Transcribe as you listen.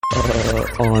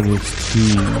Honest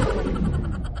Tea.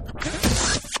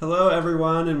 Hello,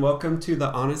 everyone, and welcome to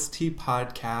the Honest Tea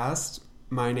podcast.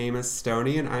 My name is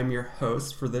Stoney, and I'm your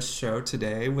host for this show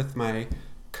today with my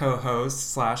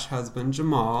co-host / husband,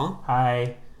 Jamal.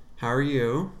 Hi. How are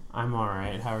you? I'm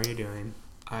alright. How are you doing?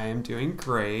 I am doing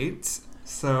great.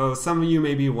 So, some of you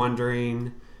may be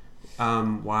wondering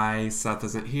why Seth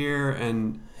isn't here,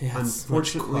 and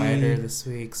unfortunately, much quieter this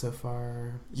week so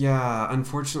far. Yeah,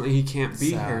 unfortunately, he can't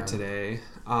be Sad. here today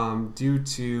due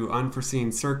to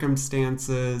unforeseen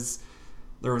circumstances.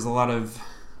 There was a lot of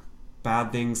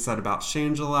bad things said about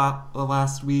Shangela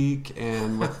last week,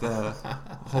 and with the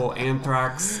whole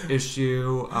anthrax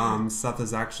issue, Seth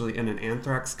is actually in an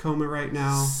anthrax coma right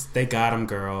now. They got him,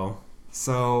 girl.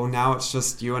 So now it's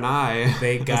just you and I.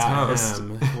 They as got host.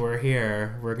 him. We're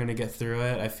here. We're gonna get through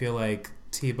it. I feel like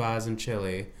T-Boz and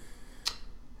chili.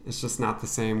 It's just not the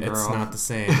same, girl. It's not the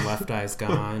same. Left eye's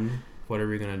gone. What are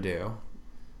we gonna do?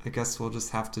 I guess we'll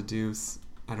just have to do,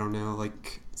 I don't know,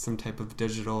 like some type of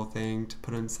digital thing to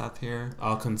put in Seth here.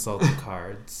 I'll consult the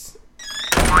cards.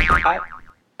 I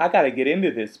gotta get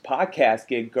into this podcast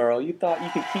gig, girl. You thought you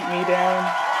could keep me down?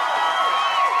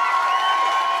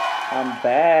 I'm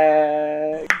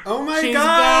back. Oh my She's god,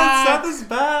 back. Seth is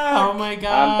back! Oh my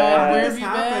god. I'm back. Where What have has you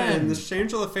happened? been? The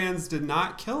Shangela fans did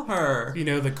not kill her. You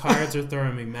know, the cards are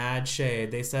throwing me mad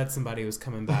shade. They said somebody was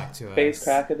coming back to us. Face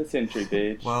crack of the century,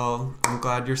 bitch. Well, I'm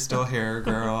glad you're still here,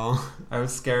 girl. I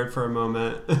was scared for a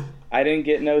moment. I didn't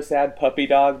get no sad puppy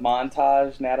dog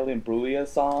montage Natalie Imbruglia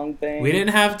song thing. We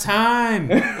didn't have time.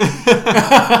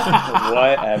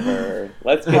 Whatever.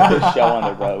 Let's get this show on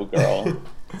the road, girl.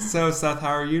 So, Seth, how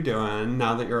are you doing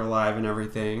now that you're alive and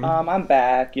everything? I'm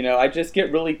back. You know, I just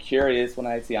get really curious when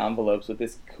I see envelopes with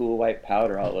this cool white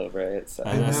powder all over it. So.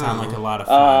 That does sound like a lot of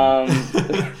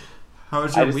fun. How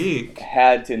was I your just week?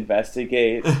 had to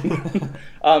investigate.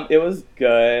 It was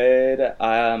good.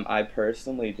 I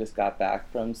personally just got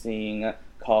back from seeing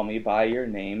Call Me By Your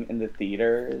Name in the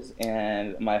theaters,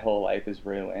 and my whole life is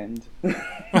ruined.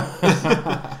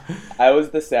 I was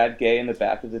the sad gay in the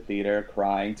back of the theater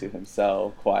crying to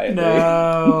himself quietly.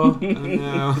 No. Oh,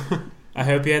 no. I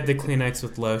hope you had the Kleenex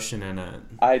with lotion in it.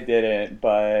 I didn't,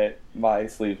 but my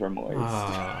sleeves were moist.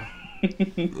 Oh.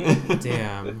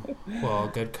 Damn. Well,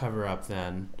 good cover up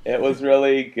then. It was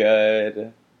really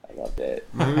good. I loved it.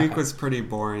 My week was pretty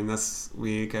boring this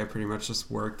week. I pretty much just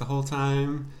worked the whole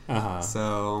time. Uh-huh.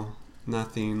 So,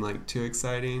 nothing like too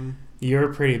exciting. You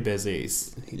were pretty busy.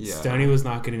 Yeah. Stoney was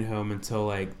not getting home until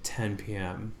like 10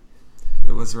 p.m.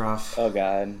 It was rough. Oh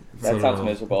God, It's that a sounds little-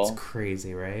 miserable. It's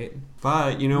crazy, right?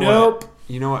 But you know Nope. what?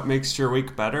 You know what makes your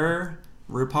week better?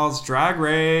 RuPaul's Drag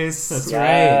Race. That's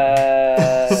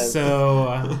Yes.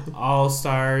 So, All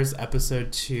Stars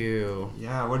episode 2.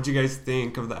 Yeah, what did you guys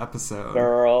think of the episode?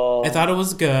 Girl. I thought it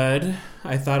was good.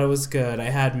 I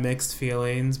had mixed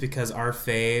feelings because our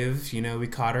fave, you know, we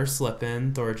caught her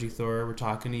slipping. Thorgy Thor, we're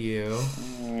talking to you.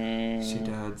 She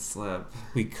did slip.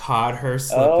 We caught her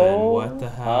slipping. Oh, What the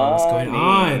hell is going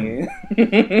on?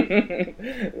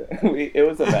 It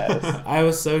was a mess. I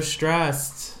was so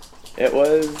stressed. It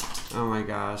was. Oh my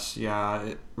gosh, yeah,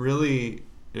 it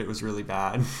was really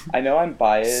bad. I know I'm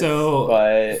biased, So,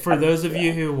 but for those of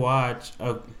you who watch...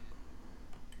 Oh,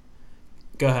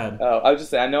 go ahead. Oh, I was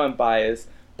just saying, I know I'm biased,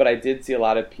 but I did see a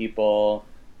lot of people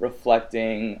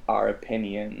reflecting our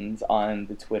opinions on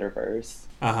the Twitterverse.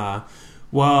 Uh-huh.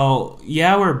 Well,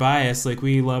 yeah, we're biased. Like,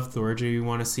 we love Thorgy. We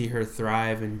want to see her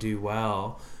thrive and do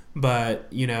well. But,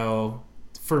 you know,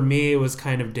 for me, it was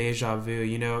kind of deja vu.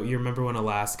 You know, you remember when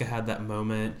Alaska had that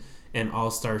moment in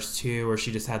All-Stars 2 where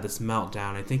she just had this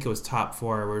meltdown. I think it was top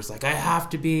 4 where it's like, I have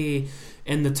to be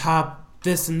in the top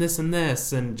this and this and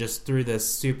this, and just threw this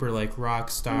super, like, rock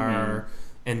star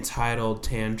entitled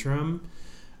tantrum.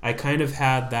 I kind of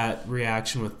had that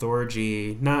reaction with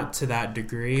Thorgy, not to that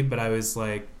degree, but I was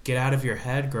like, get out of your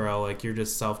head, girl. Like, you're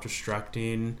just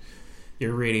self-destructing.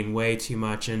 You're reading way too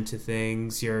much into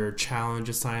things. Your challenge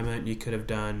assignment you could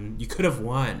have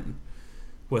won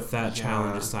with that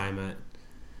challenge assignment.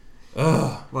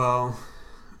 Ugh. Well,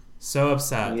 So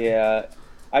upset. Yeah.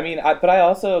 I mean, but I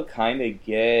also kind of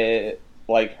get,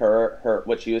 like, her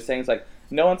what she was saying is, like,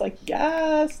 no one's like,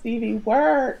 yeah, Stevie,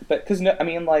 work. But, because,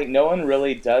 no one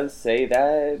really does say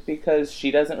that because she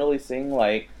doesn't really sing,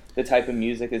 like, the type of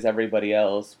music as everybody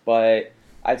else. But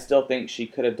I still think she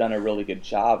could have done a really good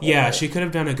job. Yeah, with it. she could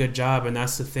have done a good job, and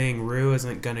that's the thing. Rue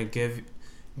isn't going to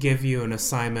give you an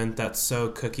assignment that's so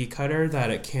cookie cutter that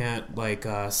it can't, like,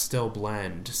 still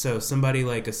blend. So somebody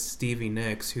like a Stevie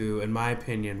Nicks, who, in my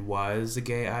opinion, was a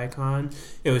gay icon,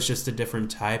 it was just a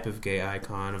different type of gay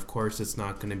icon. Of course, it's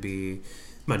not going to be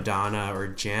Madonna or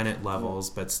Janet levels,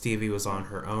 but Stevie was on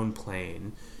her own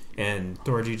plane. And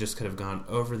Thorgy just could have gone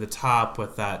over the top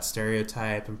with that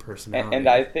stereotype and personality. And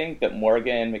I think that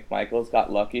Morgan McMichaels got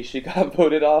lucky she got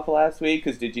voted off last week,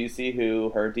 because did you see who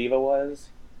her diva was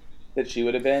that she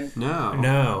would have been?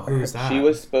 No, who's that? She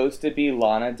was supposed to be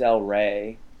Lana Del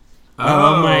Rey.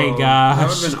 Oh my gosh. That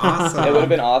would have been awesome. It would have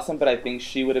been awesome, but I think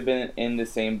she would have been in the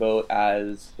same boat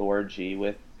as Thorgy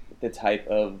with the type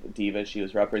of diva she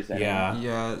was representing.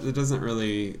 Yeah, it doesn't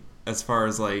really, as far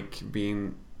as like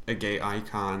being a gay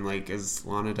icon, like, is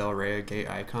Lana Del Rey a gay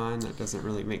icon? That doesn't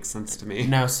really make sense to me.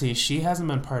 Now, see, she hasn't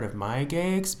been part of my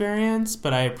gay experience,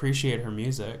 but I appreciate her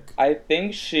music. I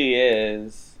think she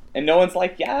is. And no one's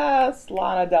like, yes,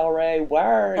 Lana Del Rey,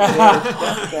 word.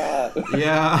 Yes,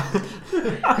 Yeah.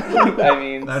 I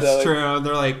mean, that's so true.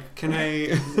 They're like, can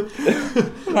I...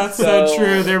 That's so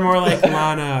true. They're more like,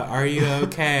 Lana, are you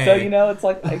okay? So, it's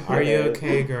like, are you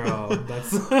okay, girl?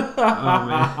 That's... Oh,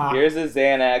 man. Here's a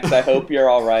Xanax. I hope you're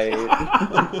all right.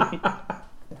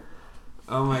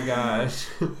 Oh, my gosh.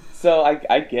 So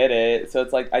I get it. So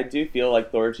it's like, I do feel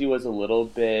like Thorgy was a little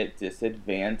bit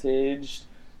disadvantaged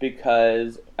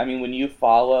because, I mean, when you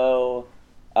follow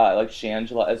like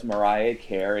Shangela as Mariah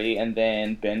Carey and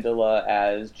then Bendela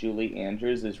as Julie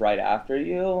Andrews is right after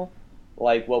you,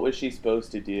 like, what was she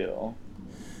supposed to do?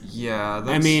 Yeah,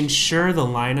 I mean, sure, the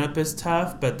lineup is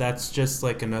tough, but that's just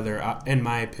like another, in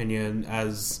my opinion,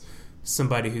 as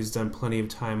somebody who's done plenty of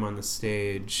time on the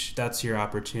stage, that's your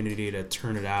opportunity to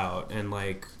turn it out and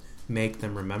like make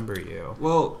them remember you.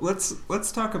 Well,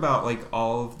 let's talk about like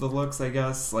all of the looks, I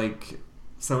guess. Like,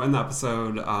 so in the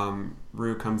episode,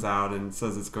 Rue comes out and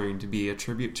says it's going to be a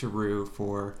tribute to Rue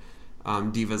for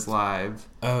Divas Live.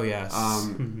 Oh, yes.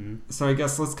 So I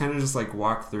guess let's kind of just like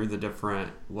walk through the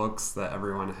different looks that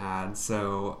everyone had.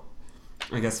 So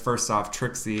I guess first off,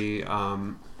 Trixie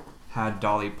had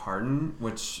Dolly Parton,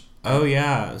 which... Oh,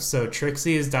 yeah. So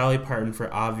Trixie is Dolly Parton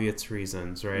for obvious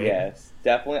reasons, right? Yes,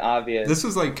 definitely obvious. This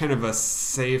was like kind of a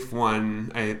safe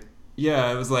one. It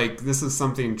was like, this is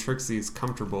something Trixie's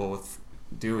comfortable with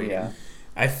doing. Yeah.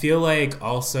 I feel like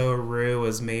also Rue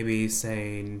was maybe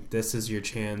saying, this is your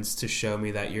chance to show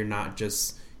me that you're not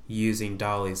just using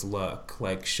Dolly's look.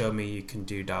 Like, show me you can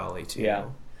do Dolly too. Yeah.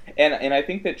 And I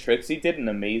think that Trixie did an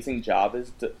amazing job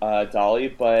as Dolly,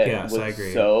 but yes, was I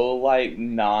agree. so, like,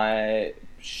 not, they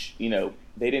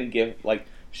didn't give, like,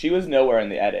 she was nowhere in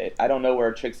the edit. I don't know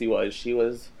where Trixie was. She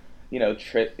was,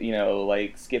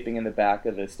 like skipping in the back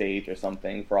of the stage or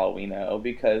something for all we know,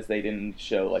 because they didn't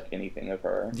show like anything of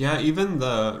her. Yeah, even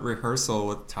the rehearsal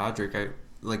with Todrick,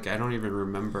 I don't even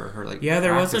remember her like. Yeah,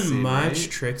 there wasn't much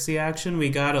right? Trixie action. We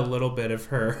got a little bit of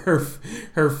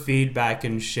her feedback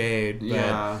and shade, but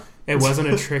yeah. It wasn't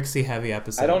a Trixie heavy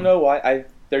episode. I don't know why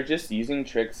they're just using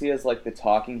Trixie as like the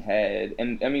talking head,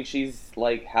 and I mean she's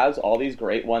like has all these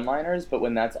great one-liners, but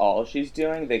when that's all she's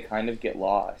doing, they kind of get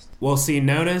lost. Well, see,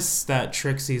 notice that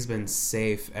Trixie's been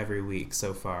safe every week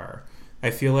so far.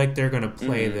 I feel like they're gonna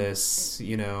play this,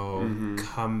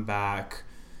 comeback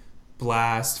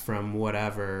blast from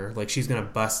whatever. Like she's gonna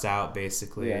bust out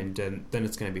basically, and then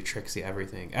it's gonna be Trixie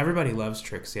everything. Everybody loves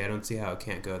Trixie. I don't see how it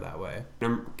can't go that way.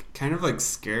 I'm kind of like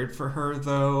scared for her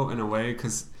though, in a way,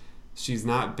 because she's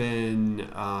not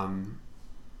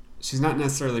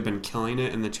necessarily been killing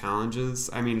it in the challenges.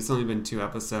 I mean, it's only been 2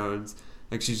 episodes.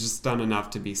 Like, she's just done enough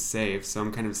to be safe. So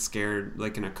I'm kind of scared,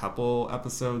 like, in a couple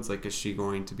episodes, like, is she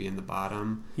going to be in the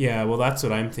bottom? Yeah, well, that's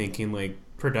what I'm thinking. Like,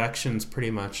 production's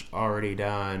pretty much already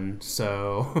done.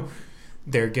 So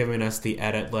they're giving us the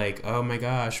edit, like, oh my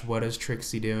gosh, what is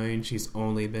Trixie doing? She's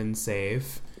only been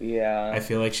safe. Yeah. I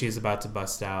feel like she's about to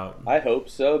bust out. I hope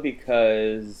so,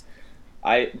 because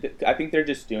I think they're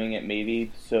just doing it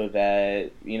maybe so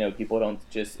that, people don't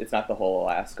just... It's not the whole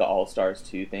Alaska All-Stars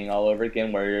 2 thing all over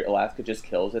again, where Alaska just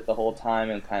kills it the whole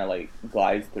time and kind of, like,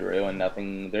 glides through and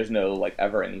nothing... There's no, like,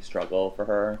 ever any struggle for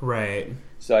her. Right.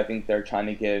 So I think they're trying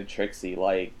to give Trixie,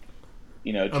 like,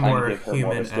 trying to give her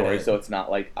more of a story edit. So it's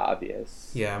not, like, obvious.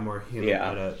 Yeah, more human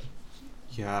edit.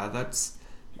 Yeah, that's...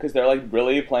 Because they're, like,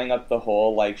 really playing up the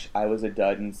whole, like, I was a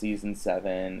dud in season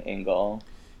 7 angle.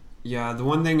 Yeah, the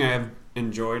one thing I've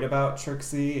enjoyed about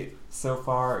Trixie so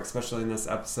far, especially in this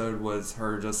episode, was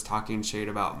her just talking shade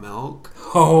about Milk.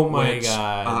 Oh my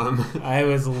god. I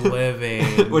was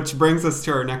living. Which brings us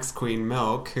to our next queen,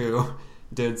 Milk, who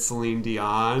did Celine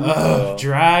Dion. Ugh,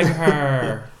 drag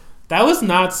her. That was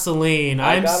not Celine.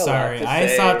 I'm sorry.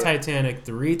 I saw Titanic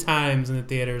 3 times in the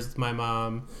theaters with my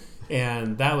mom,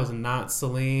 and that was not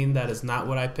Celine. That is not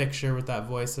what I picture with that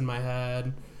voice in my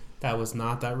head. That was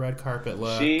not that red carpet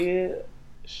look.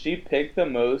 She picked the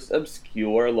most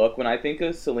obscure look. When I think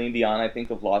of Celine Dion, I think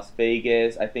of Las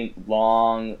Vegas. I think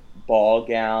long ball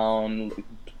gown,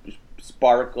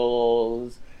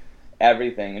 sparkles,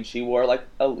 everything. And she wore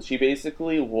she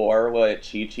basically wore what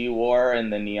Chi Chi wore in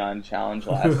the Neon Challenge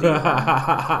last season,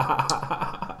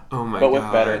 Oh my but god.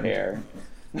 with better hair.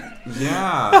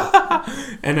 Yeah.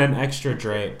 And an extra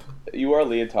drape. You wore a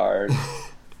leotard.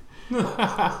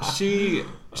 She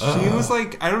was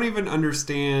like, I don't even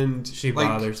understand. She like,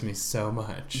 bothers me so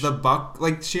much.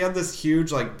 like she had this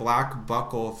huge like black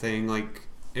buckle thing. Like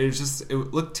it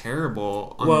looked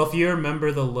terrible. Well, if you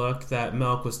remember the look that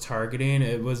Milk was targeting,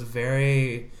 it was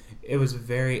very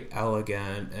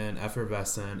elegant and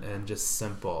effervescent and just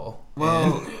simple.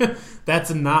 Well, and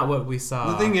that's not what we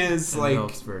saw. the thing is, like,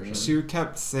 Milk's version.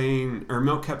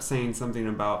 Milk kept saying something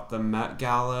about the Met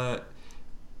Gala.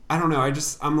 I don't know.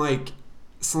 I'm like,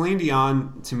 Celine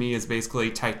Dion to me is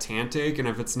basically Titanic, and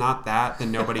if it's not that,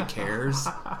 then nobody cares.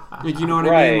 Like, you know what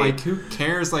I mean? Right. Like, who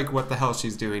cares? Like, what the hell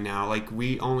she's doing now? Like,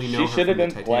 we only know She her should have from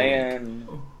been the playing.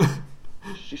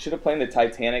 She should have played the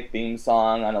Titanic theme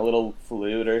song on a little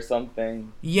flute or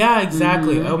something. Yeah,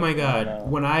 exactly. Mhm. Oh my I god. know.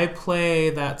 When I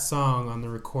play that song on the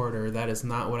recorder, that is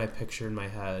not what I picture in my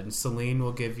head. Celine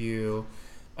will give you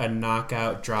a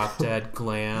knockout, drop dead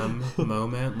glam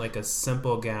moment, like a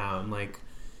simple gown, like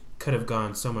could have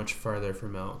gone so much further for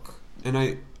Milk. And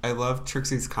I love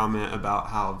Trixie's comment about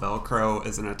how Velcro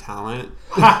isn't a talent.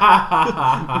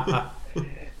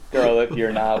 Girl, if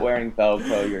you're not wearing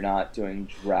Velcro, you're not doing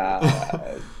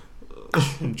drag.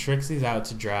 Trixie's out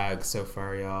to drag so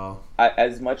far, y'all.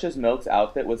 As much as Milk's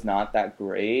outfit was not that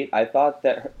great, I thought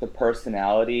that the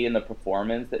personality and the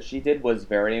performance that she did was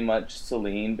very much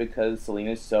Celine, because Celine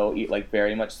is so like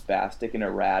very much spastic and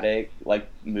erratic like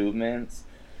movements,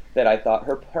 that I thought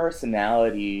her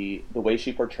personality, the way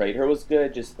she portrayed her, was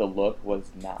good. Just the look was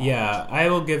not. Yeah, I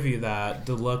will give you that.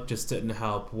 The look just didn't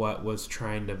help what was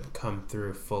trying to come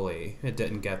through fully. It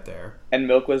didn't get there. And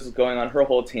Milk was going on her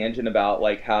whole tangent about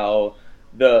like how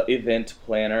the event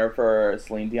planner for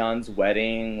Celine Dion's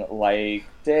wedding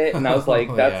liked it, and I was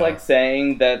like, that's Yeah. like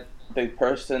saying that the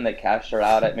person that cashed her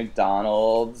out at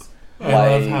McDonald's. I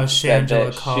love like, how said Shangela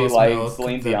that calls she liked Milk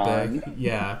Celine the Dion. big.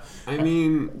 Yeah, I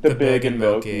mean, The big and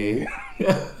milky.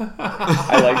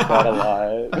 I like that a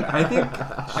lot. I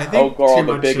think Oh, girl, too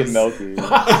the much big and is- milky.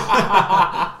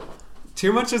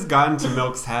 Too much has gotten to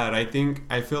Milk's head.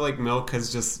 I feel like Milk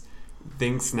has just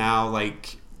thinks now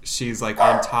like she's like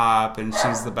on top and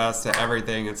she's the best at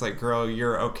everything. It's like, girl,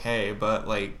 you're okay, but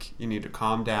like you need to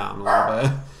calm down a little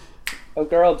bit. Oh,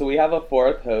 girl, do we have a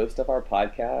fourth host of our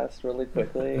podcast? Really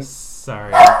quickly.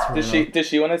 sorry. it's Does real.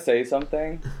 she want to say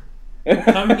something?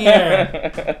 Come here.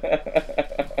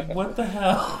 What the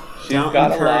hell? She's Don't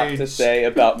got a lot to encourage- say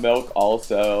about Milk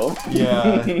also.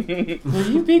 Yeah. Will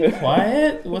you be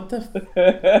quiet? What the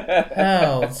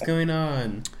hell is going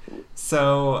on?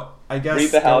 So I guess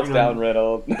Read the house going on- down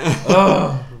riddle.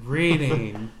 Oh,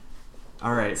 reading.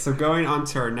 All right, so going on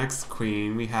to our next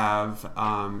queen, we have Chi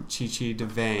Chi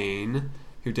DeVane,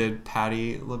 who did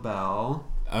Patti LaBelle.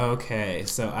 Okay,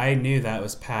 so I knew that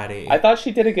was Patty. I thought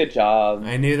she did a good job.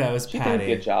 I knew that was She Patty.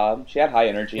 did a good job. She had high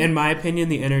energy. In my opinion,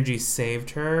 the energy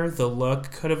saved her. The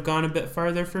look could have gone a bit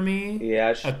further for me.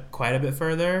 Yeah, Quite a bit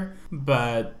further.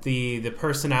 But the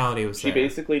personality was she there.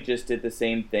 basically just did the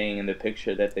same thing in the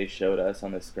picture that they showed us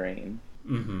on the screen.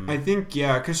 Mm-hmm. I think,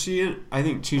 yeah, because I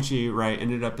think Chi Chi, right,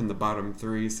 ended up in the bottom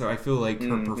 3, so I feel like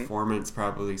her performance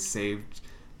probably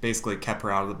basically kept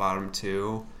her out of the bottom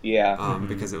 2, Yeah.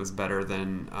 because it was better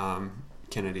than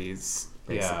Kennedy's,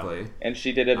 basically. And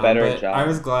she did a better But job. I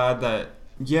was glad that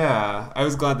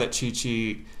Chi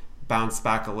Chi bounced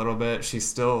back a little bit. She's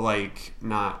still, like,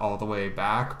 not all the way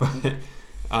back, but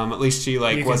at least she,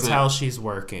 like, You can wasn't... tell she's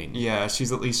working. Yeah,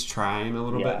 she's at least trying a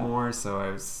little bit Yeah. more, so I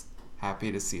was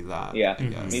happy to see that. Yeah, I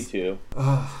guess. me too.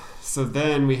 So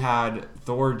then we had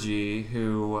Thorgy,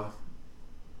 who...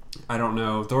 I don't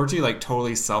know. Thorgy, like,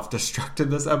 totally self-destructed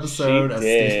this episode. She as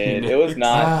did. Stevie It was Nicks.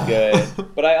 not good.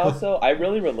 But I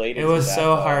really related It to was that,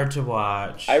 so though. hard to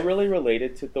watch. I really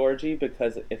related to Thorgy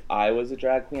because if I was a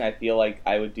drag queen, I feel like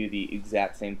I would do the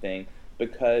exact same thing,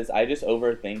 because I just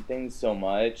overthink things so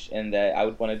much, and that I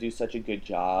would want to do such a good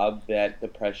job that the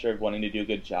pressure of wanting to do a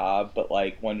good job, but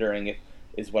like wondering if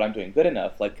is what I'm doing good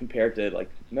enough, like compared to like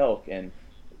Milk and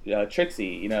Trixie,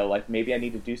 you know, like maybe I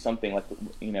need to do something like,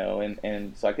 you know,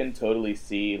 and so I can totally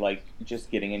see like just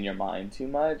getting in your mind too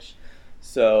much.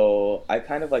 So I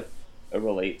kind of like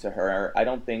relate to her. I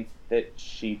don't think that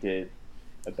she did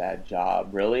a bad job.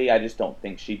 Really, I just don't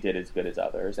think she did as good as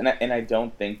others, and I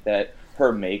don't think that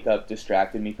her makeup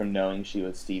distracted me from knowing she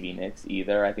was Stevie Nicks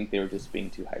either. I think they were just being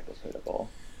too hypercritical.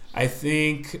 I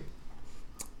think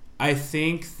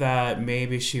that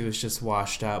maybe she was just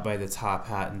washed out by the top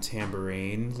hat and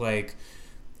tambourine. Like,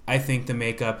 I think the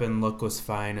makeup and look was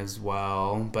fine as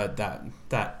well, but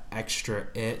that extra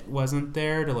it wasn't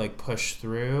there to like push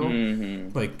through.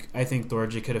 Mm-hmm. Like, I think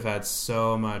Thorgy could have had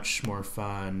so much more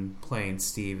fun playing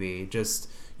Stevie. Just,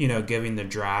 you know, giving the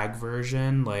drag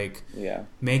version, like, Yeah.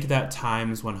 make that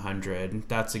times 100.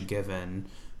 That's a given.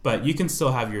 But you can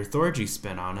still have your Thorgy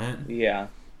spin on it. Yeah.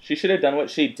 She should have done what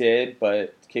she did,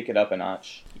 but kick it up a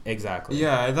notch. Exactly.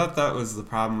 Yeah, I thought that was the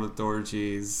problem with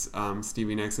Thorgy's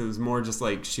Stevie Nicks. It was more just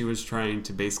like she was trying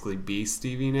to basically be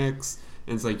Stevie Nicks.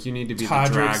 And it's like, you need to be the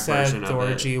Todrick drag said version of it.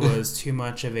 Thorgy was too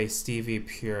much of a Stevie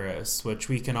purist, which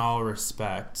we can all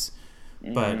respect.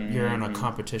 But you're on a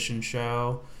competition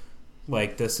show.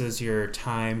 Like, this is your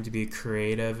time to be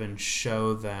creative and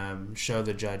show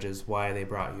the judges why they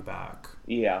brought you back.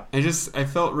 Yeah. I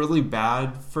felt really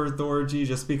bad for Thorgy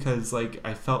just because, like,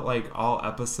 I felt like all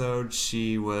episode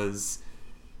she was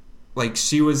like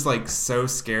so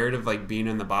scared of like being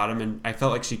in the bottom, and I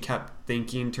felt like she kept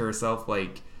thinking to herself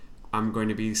like, I'm going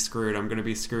to be screwed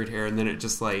here, and then it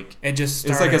just like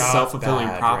It's like a self-fulfilling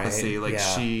prophecy. right? Like,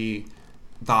 Yeah. she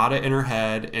thought it in her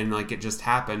head, and like it just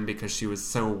happened because she was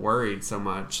so worried so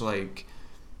much. Like,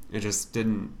 it just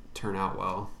didn't turn out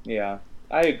well. Yeah,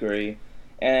 I agree.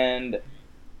 And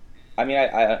I mean,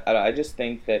 I just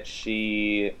think that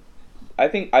I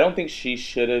don't think she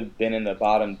should have been in the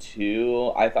bottom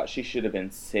two. I thought she should have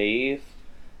been safe.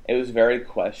 It was very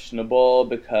questionable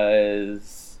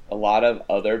because a lot of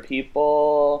other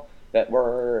people that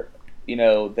were, you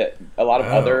know, that a lot of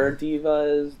other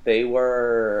divas, they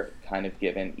were kind of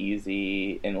given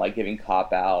easy and like giving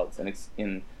cop outs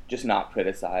and just not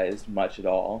criticized much at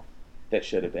all. That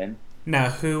should have been. Now,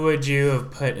 who would you have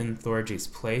put in Thorgy's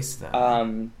place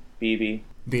then? BB.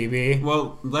 BB?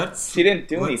 Well, She didn't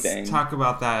do let's anything. talk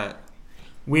about that.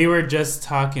 We were just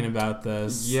talking about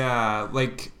this. Yeah,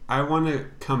 like, I want to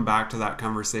come back to that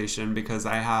conversation because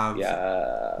I have...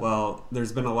 Yeah. Well,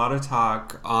 there's been a lot of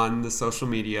talk on the social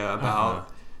media about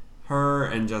her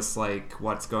and just, like,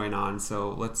 what's going on.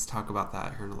 So let's talk about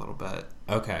that here in a little bit.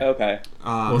 Okay.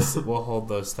 We'll hold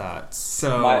those thoughts.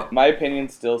 So My opinion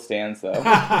still stands, though.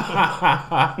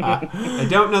 I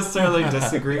don't necessarily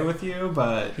disagree with you,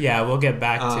 but... Yeah, we'll get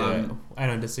back to it. I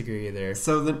don't disagree either.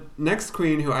 So the next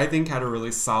queen, who I think had a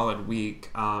really solid week,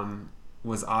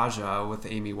 was Aja with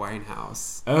Amy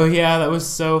Winehouse. Oh, yeah, that was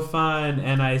so fun.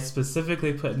 And I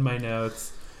specifically put in my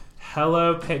notes,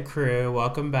 hello, pit crew.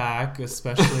 Welcome back,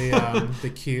 especially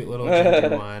the cute little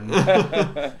ginger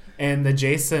one. And the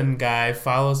Jason guy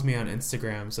follows me on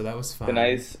Instagram, so that was fun. The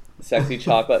nice, sexy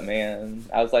chocolate man.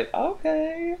 I was like,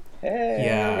 okay, hey.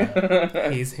 Yeah,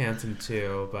 he's handsome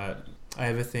too, but I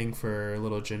have a thing for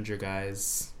little ginger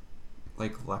guys.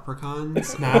 Like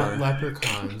leprechauns? Not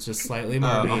leprechauns, just slightly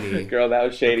more meaty. Girl, that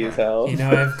was shady as hell. You know,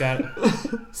 I've got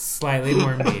slightly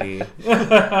more meaty.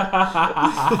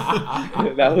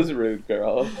 That was rude,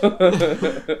 girl.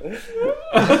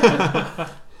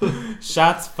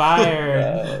 Shots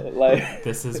fired. Like,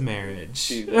 this is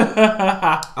marriage.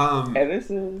 and this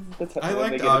is the time I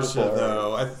liked Aja,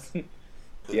 though.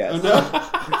 Yes.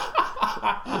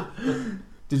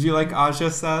 Did you like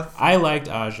Aja, Seth? I liked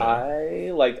Aja.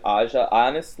 I liked Aja,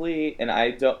 honestly, and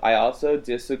I also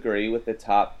disagree with the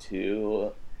top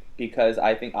two because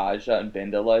I think Aja and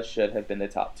Bindala should have been the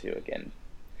top two again.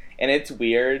 And it's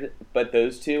weird, but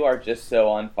those two are just so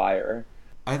on fire.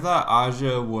 I thought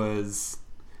Aja was...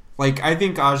 Like, I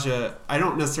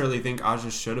don't necessarily think Aja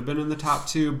should have been in the top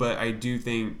two, but I do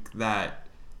think that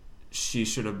she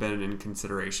should have been in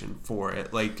consideration for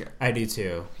it. Like, I do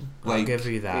too. I'll Like, give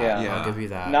you that. yeah. I'll give you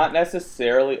that. Not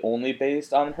necessarily only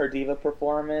based on her diva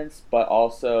performance, but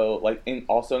also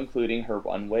also including her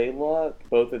runway look.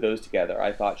 Both of those together,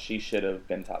 I thought she should have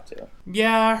been top two.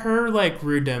 Yeah, her like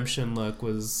redemption look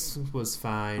was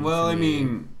fine. well, for I me.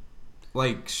 mean,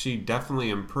 like, she definitely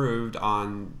improved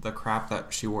on the crap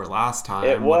that she wore last time,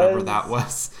 It whatever was- that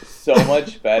was. So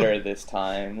much better this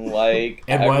time. Like,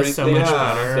 it was so everything much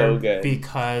Yeah. better so good.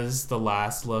 because the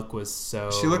last look was so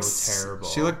She looks terrible.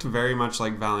 She looked very much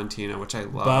like Valentina, which I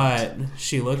loved. but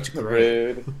she looked great.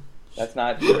 Rude. That's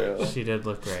not true. She did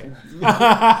look great.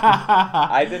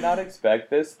 I did not expect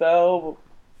this though,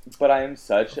 but I am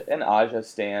such an Aja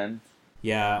stan.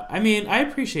 Yeah, I mean, I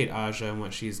appreciate Aja and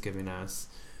what she's giving us,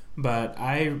 but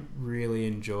I really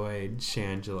enjoyed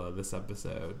Shangela this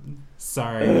episode.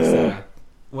 Sorry, Seth.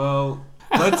 Well,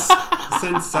 let's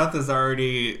since Seth is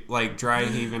already like dry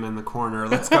heaving in the corner,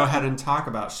 let's go ahead and talk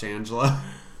about Shangela.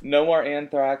 No more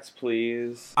Anthrax,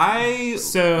 please. I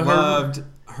So loved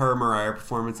her Mariah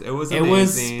performance. It was amazing. It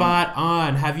was spot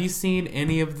on. Have you seen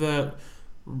any of the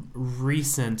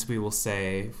recent, we will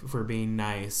say, for being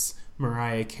nice,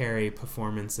 Mariah Carey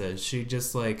performances? She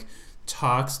just like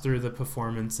talks through the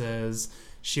performances.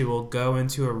 She will go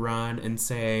into a run and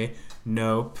say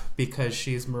nope because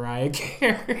she's Mariah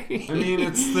Carey. I mean,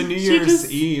 it's the New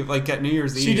Year's Eve. Like at New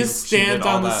Year's Eve, she just stands did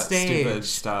all on the that stage. Stupid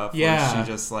stuff. Yeah, where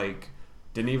she just like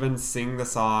didn't even sing the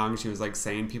song. She was like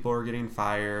saying people were getting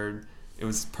fired. It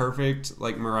was perfect,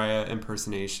 like Mariah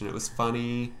impersonation. It was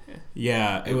funny.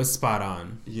 Yeah, it was spot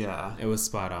on. Yeah, it was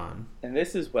spot on. And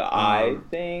this is what I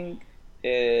think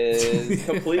is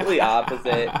completely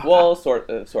opposite. Well, sort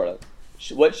of.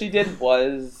 What she did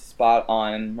was spot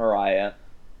on, Mariah,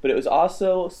 but it was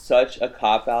also such a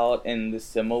cop-out in the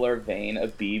similar vein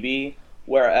of BB,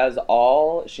 whereas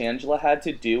all Shangela had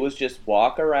to do was just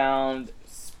walk around,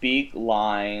 speak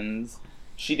lines.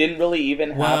 She didn't really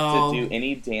even have to do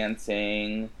any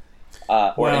dancing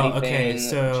or anything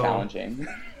challenging.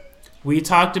 We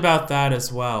talked about that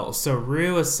as well. So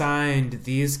Rue assigned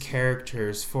these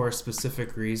characters for a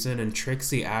specific reason, and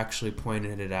Trixie actually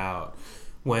pointed it out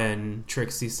when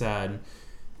Trixie said,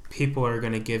 people are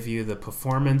going to give you the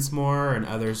performance more and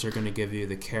others are going to give you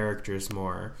the characters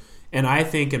more. And I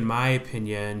think, in my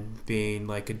opinion, being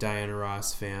like a Diana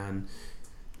Ross fan,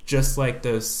 just like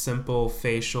those simple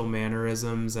facial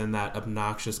mannerisms and that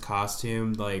obnoxious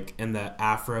costume, like, and the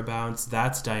Afro bounce,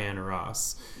 that's Diana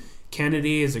Ross.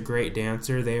 Kennedy is a great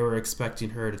dancer. They were expecting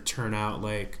her to turn out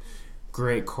like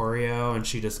great choreo, and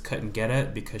she just couldn't get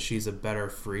it because she's a better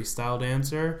freestyle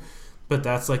dancer. But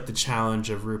that's like the challenge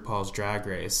of RuPaul's Drag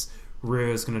Race.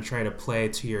 Ru is going to try to play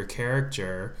to your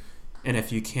character, and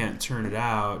if you can't turn it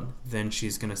out, then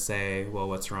she's going to say, well,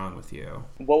 what's wrong with you?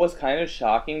 What was kind of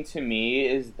shocking to me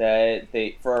is that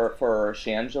they, for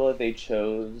Shangela, they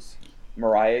chose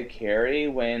Mariah Carey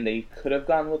when they could have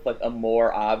gone with like a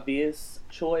more obvious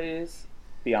choice,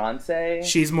 Beyonce.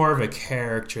 She's more of a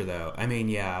character, though. I mean,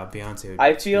 yeah, Beyonce would be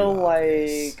I feel too like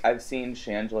obvious. I've seen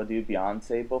Shangela do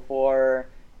Beyonce before,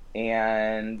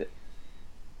 and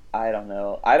I don't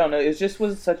know. It just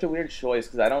was such a weird choice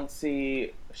because I don't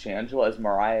see Shangela as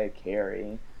Mariah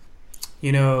Carey.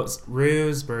 You know,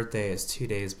 Rue's birthday is 2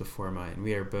 days before mine.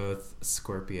 We are both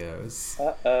Scorpios.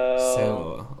 Uh-oh.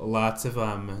 So lots of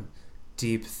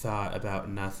deep thought about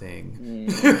nothing.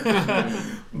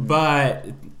 But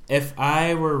if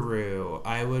I were Rue,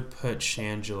 I would put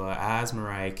Shangela as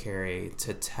Mariah Carey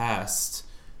to test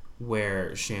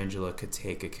where Shangela could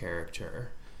take a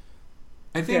character.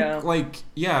 I think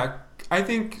I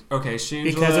think Shangela,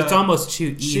 because it's almost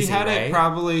too easy. She had right? it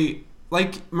probably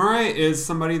like Mariah is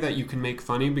somebody that you can make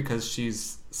funny because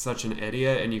she's such an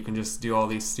idiot and you can just do all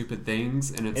these stupid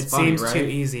things and it's funny, seems right? too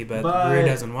easy, but Rue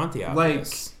doesn't want the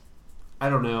obvious. Like, I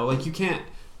don't know, like you can't.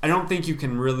 I don't think you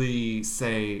can really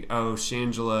say, "Oh,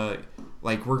 Shangela,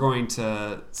 like we're going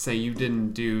to say you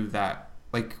didn't do that."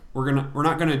 Like we're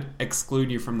not gonna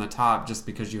exclude you from the top just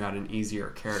because you had an easier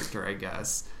character, I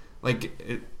guess. Like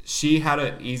she had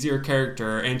an easier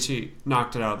character and she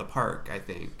knocked it out of the park, I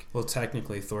think. Well,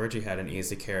 technically, Thorgy had an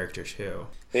easy character too.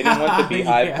 They didn't want the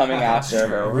Beehive coming after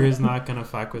her. Rue's not gonna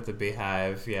fuck with the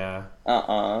Beehive, yeah.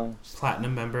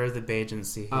 Platinum member of the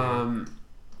Bagency here.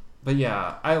 But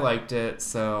yeah, I liked it,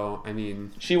 so I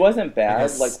mean, she wasn't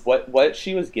bad. Like what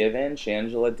she was given,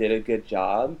 Shangela did a good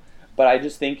job. But I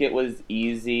just think it was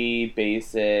easy,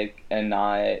 basic, and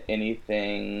not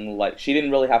anything like... She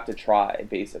didn't really have to try,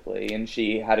 basically. And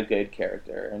she had a good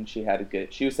character. And she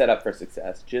was set up for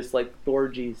success. Just like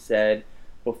Thorgy said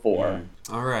before.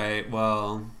 All right,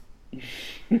 well...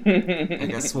 I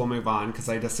guess we'll move on, because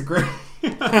I disagree.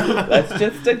 Let's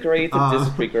just agree to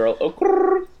disagree, girl.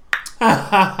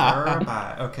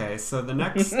 Okay, so the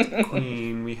next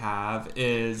queen we have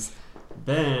is...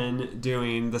 Ben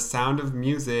doing The Sound of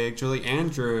Music, Julie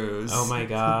Andrews. Oh my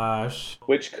gosh.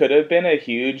 Which could have been a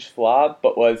huge flop,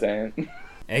 but wasn't.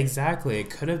 Exactly, it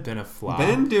could have been a flop.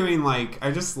 Ben doing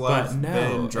I just love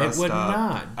Ben dressed up. It would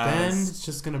not. Ben's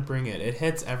just going to bring it. It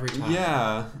hits every time.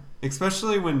 Yeah,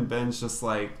 especially when Ben's just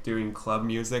doing club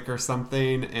music or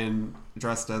something and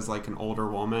dressed as an older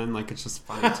woman. It's just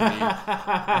funny to me.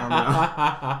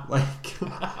 I don't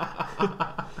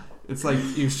know. It's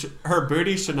her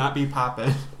booty should not be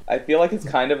popping. I feel like it's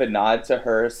kind of a nod to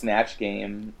her Snatch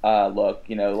Game look,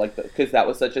 because that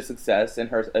was such a success in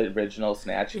her original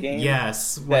Snatch Game.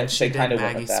 Yes, when she did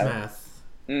Maggie Smith.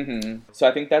 Mm-hmm. So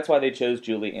I think that's why they chose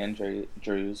Julie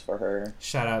Andrews for her.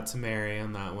 Shout out to Mary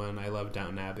on that one. I love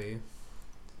Downton Abbey.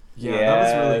 Yeah, that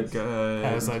was really Yes. good.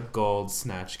 That was a gold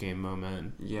Snatch Game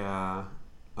moment. Yeah.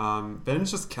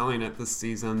 Ben's just killing it this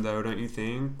season, though, don't you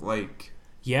think? Like,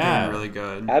 Yeah, doing really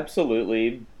good.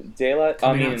 Absolutely. Dayla, I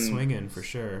coming out mean, swinging for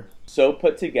sure. so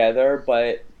put together,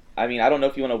 but I mean, I don't know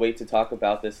if you want to wait to talk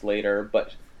about this later,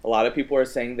 but a lot of people are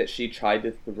saying that she tried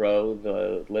to throw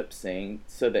the lip sync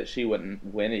so that she wouldn't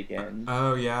win again.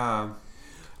 Oh, yeah.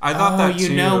 I thought that you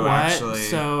too, know what? actually.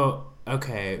 So,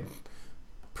 okay,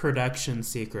 production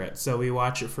secret. So we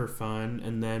watch it for fun,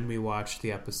 and then we watch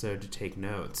the episode to take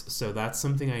notes. So that's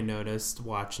something I noticed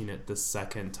watching it the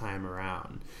second time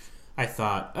around. I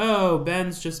thought, oh,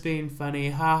 Ben's just being funny.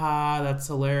 Haha, that's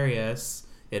hilarious.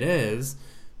 It is.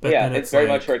 But yeah, then it's very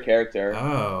like, much her character.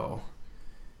 oh,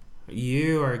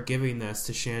 you are giving this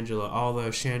to Shangela, although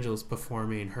Shangela's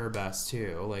performing her best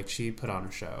too. Like, she put on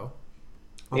a show.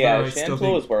 Yeah, Although I still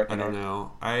Shangela was working I don't it.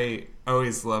 know. I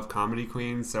always love comedy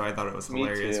queens, so I thought it was Me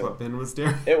hilarious too. what Ben was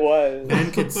doing. It was.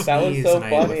 Ben could sneeze, That was so and I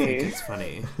don't think funny. it's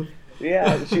funny.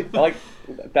 Yeah, she like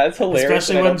that's hilarious.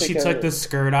 Especially and I when don't she think took the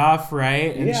skirt off,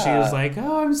 right? And she Yeah. was like,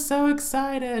 oh, I'm so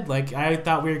excited. Like, I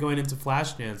thought we were going into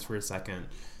Flashdance for a second.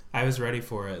 I was ready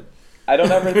for it. I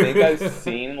don't ever think I've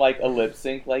seen like a lip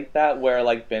sync like that where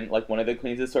like Ben, like one of the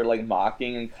queens is sort of like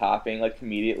mocking and copying like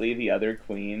immediately the other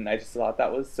queen. I just thought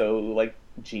that was so like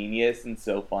genius and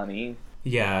so funny.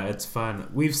 Yeah, it's fun.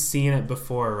 We've seen it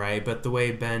before, right? But the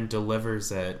way Ben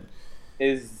delivers it,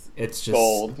 Is it's just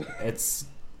gold. It's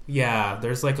yeah.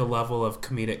 There's like a level of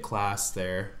comedic class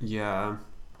there. Yeah.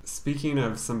 Speaking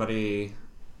of somebody,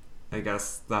 I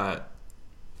guess, that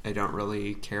I don't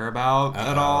really care about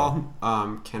at all,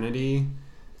 Kennedy.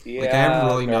 Yeah, Like, I have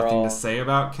really nothing girl. to say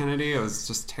about Kennedy. It was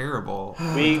just terrible.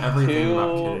 Week Everything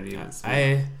about 2. Kennedy this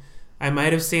week. I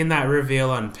might have seen that reveal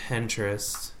on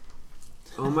Pinterest.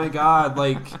 Oh my god,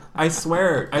 like, I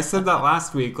swear, I said that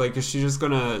last week, like, is she just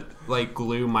gonna, like,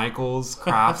 glue Michael's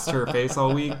crafts to her face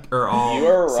all week, or all You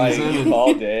were right. season? You And,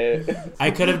 called it.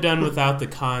 I could have done without the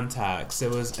contacts.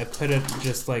 I put it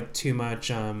just like too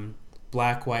much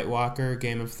Black White Walker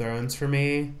Game of Thrones for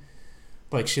me.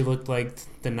 Like, she looked like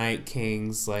the Night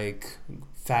King's like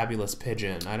fabulous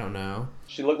pigeon. I don't know.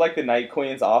 She looked like the Night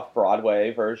Queen's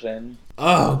off-Broadway version.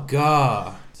 Oh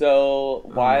god. So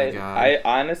why? my God. I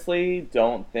honestly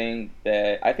don't think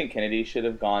that. I think Kennedy should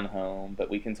have gone home, but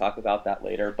we can talk about that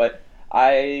later. But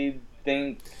I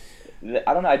think that,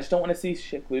 I don't know. I just don't want to see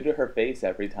shit glued to her face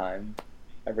every time,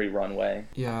 every runway.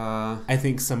 yeah. I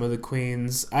think some of the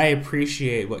queens, I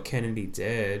appreciate what Kennedy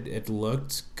did. It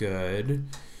looked good,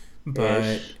 but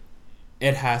Ish.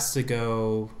 it has to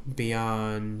go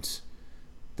beyond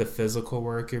the physical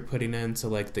work you're putting into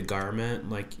like the garment.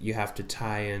 Like, you have to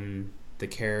tie in the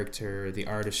character, the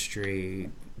artistry,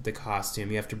 the costume.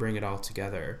 You have to bring it all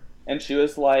together. And she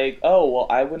was like, "Oh, well,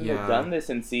 I wouldn't Yeah. have done this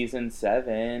in season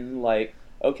 7." Like,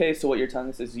 okay, so what you're telling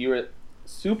us is you were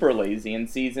super lazy in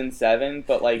season 7,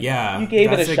 but like, Yeah, you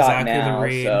gave it a that's shot exactly the now.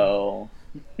 read. So,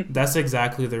 That's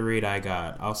exactly the read I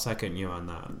got. I'll second you on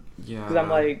that. Yeah. because I'm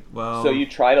like, well, so you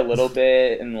tried a little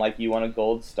bit and like you want a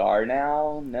gold star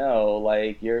now? No,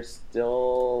 like you're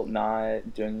still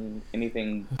not doing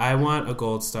anything. I want a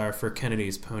gold star for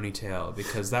Kennedy's ponytail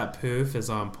because that poof is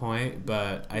on point,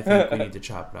 but I think we need to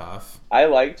chop it off. I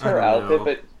liked I her don't outfit, know.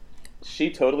 but she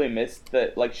totally missed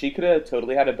the. Like, she could have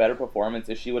totally had a better performance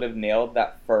if she would have nailed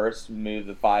that first move,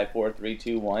 the 5, 4, 3,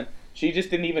 2, 1. She just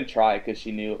didn't even try because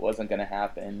she knew it wasn't going to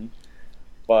happen.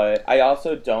 But I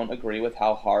also don't agree with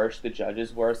how harsh the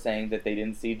judges were saying that they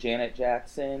didn't see Janet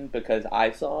Jackson, because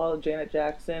I saw Janet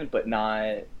Jackson, but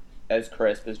not as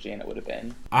crisp as Janet would have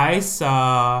been. I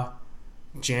saw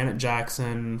Janet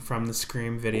Jackson from the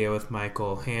Scream video with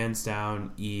Michael, hands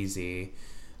down, easy.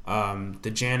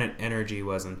 The Janet energy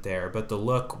wasn't there, but the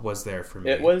look was there for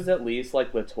me. It was at least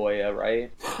like LaToya,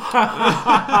 right?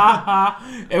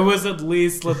 It was at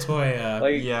least LaToya.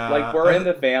 Like, Yeah. like we're in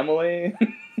the family.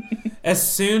 As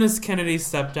soon as Kennedy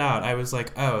stepped out, I was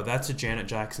like, "Oh, that's a Janet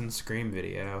Jackson Scream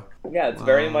video." Yeah, it's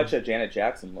very Wow. much a Janet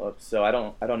Jackson look. So I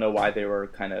don't know why they were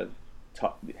kind of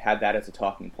had that as a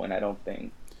talking point. I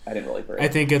didn't really agree. I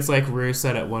think it's like Rue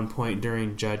said at one point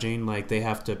during judging, like, they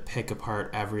have to pick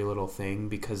apart every little thing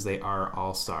because they are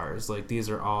all stars. Like, these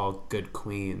are all good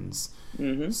queens.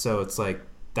 Mm-hmm. So it's like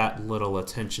that little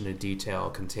attention to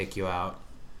detail can take you out.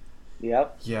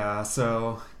 Yep. Yeah,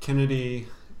 so Kennedy,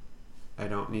 I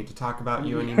don't need to talk about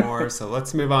you anymore, so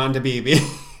let's move on to BB.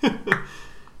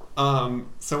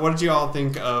 So what did you all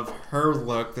think of her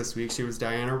look this week? She was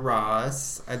Diana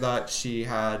Ross. I thought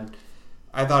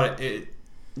it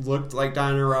looked like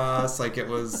Diana Ross, like it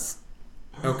was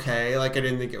okay. Like, I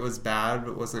didn't think it was bad,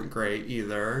 but wasn't great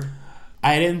either.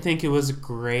 I didn't think it was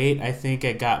great. I think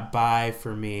it got by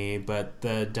for me, but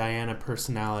the Diana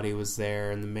personality was there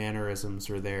and the mannerisms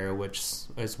were there, which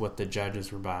is what the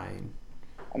judges were buying.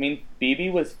 I mean,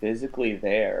 BB was physically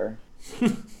there.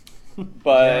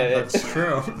 But yeah, that's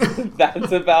true.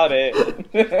 That's about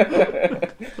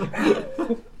it.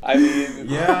 I mean,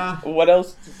 yeah. What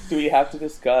else do we have to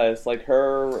discuss? Like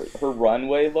her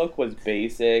runway look was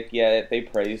basic, yet they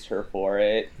praised her for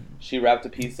it. She wrapped a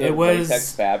piece of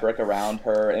latex fabric around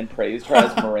her and praised her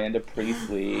as Miranda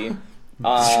Priestley.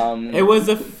 It was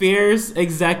a fierce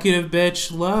executive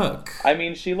bitch look. I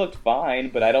mean, she looked fine,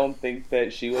 but I don't think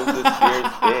that she was this fierce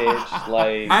bitch.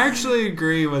 Like, I actually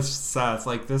agree with Seth.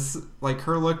 Like this, like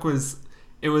her look was,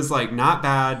 it was like not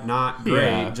bad, not great,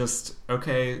 Yeah. just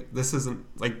okay. This is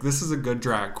a good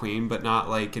drag queen, but not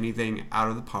like anything out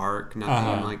of the park.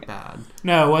 Nothing like bad.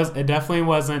 No, it definitely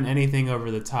wasn't anything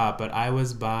over the top. But I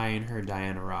was buying her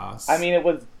Diana Ross. I mean, it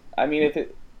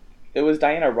was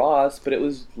Diana Ross, but it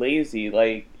was lazy.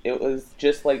 Like, it was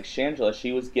just like Shangela.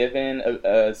 She was given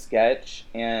a sketch,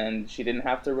 and she didn't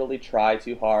have to really try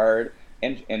too hard,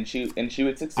 and she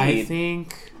would succeed.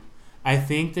 I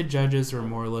think the judges were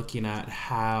more looking at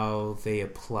how they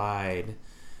applied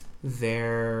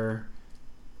their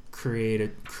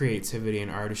creativity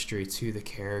and artistry to the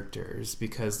characters,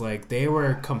 because like they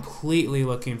were completely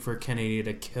looking for Kennedy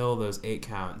to kill those 8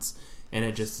 counts, and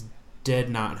it just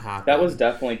did not happen. That was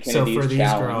definitely Kennedy's So for these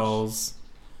challenge. girls,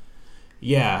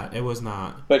 yeah, it was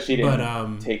not. But she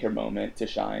didn't take her moment to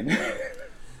shine.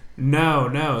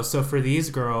 No. So for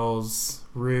these girls,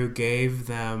 Rue gave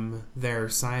them their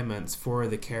assignments for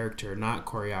the character, not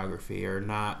choreography or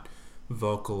not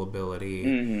vocal ability.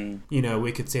 Mm-hmm. You know,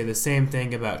 we could say the same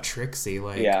thing about Trixie.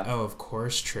 Like, Yeah. oh, of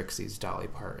course Trixie's Dolly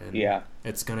Parton. Yeah.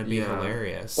 It's going to be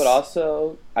hilarious. But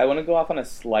also, I want to go off on a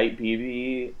slight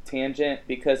BB tangent,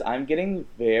 because I'm getting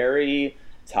very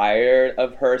tired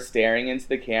of her staring into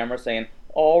the camera saying,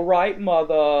 "All right,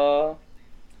 mother."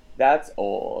 That's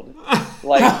old.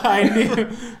 Like,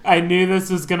 I knew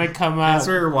this was gonna come up. As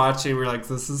we were watching, we were like,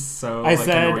 "This is so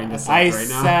annoying to Seth I right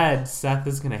now." said Seth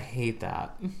is gonna hate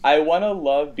that. I want to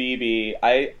love BB.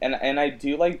 And I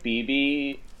do like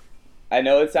BB. I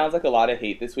know it sounds like a lot of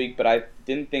hate this week, but I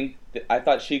didn't think I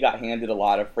thought she got handed a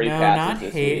lot of free passes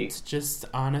this hate, week. just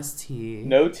honest tea.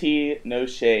 No tea, no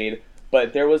shade.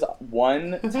 But there was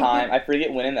one time, I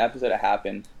forget when in the episode it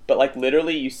happened, but like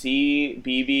literally you see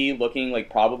BB looking like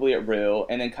probably at Rue,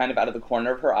 and then kind of out of the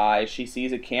corner of her eye, she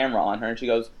sees a camera on her, and she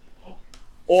goes,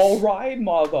 "All right,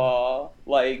 mother."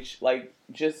 Like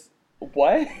just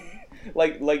what?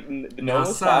 like no one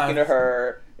was talking to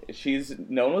her.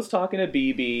 No one was talking to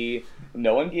BB.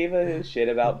 No one gave a shit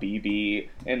about BB.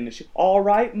 And she, "All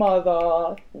right,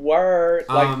 mother." Word.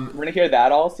 Like, we're gonna hear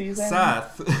that all season.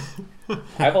 Seth, I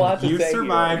have a lot to you say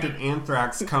survived here. an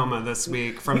anthrax coma this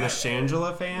week from the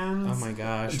Shangela fans. Oh my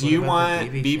gosh. Do you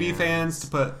want BB fans to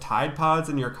put Tide Pods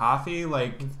in your coffee?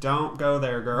 Like, don't go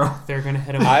there, girl. They're gonna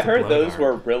hit him. I heard those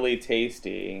were really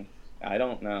tasty. I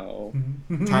don't know.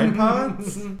 Tide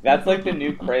Pods? That's like the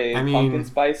new craze. I mean, pumpkin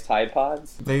spice Tide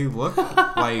Pods. They look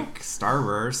like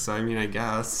Starburst, so I mean, I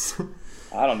guess.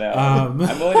 I don't know. I'm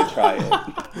willing to try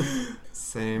it.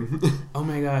 Same. Oh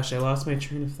my gosh, I lost my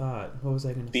train of thought. What was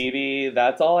I going to say? BB,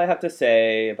 that's all I have to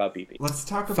say about BB. Let's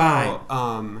talk about,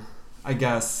 I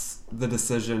guess, the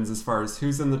decisions as far as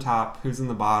who's in the top, who's in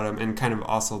the bottom, and kind of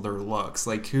also their looks.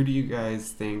 Like, who do you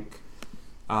guys think,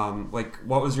 like,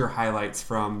 what was your highlights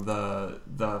from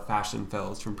the fashion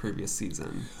fails from previous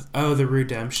season? Oh, the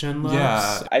redemption looks?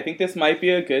 Yeah. I think this might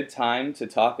be a good time to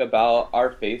talk about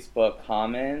our Facebook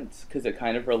comments, because it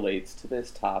kind of relates to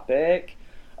this topic.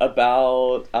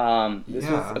 About this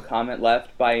was a comment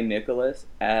left by Nicholas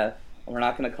F. We're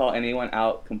not going to call anyone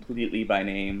out completely by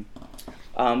name,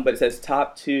 but it says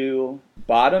top 2,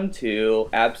 bottom 2,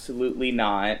 absolutely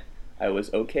not. I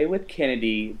was okay with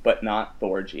Kennedy, but not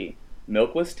Thorgy.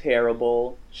 Milk was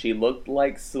terrible. She looked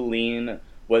like Celine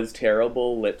was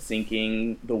terrible lip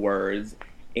syncing the words,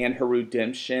 and her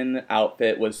redemption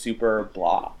outfit was super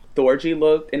blah. Thorgy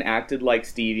looked and acted like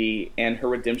Stevie, and her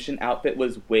redemption outfit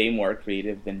was way more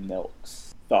creative than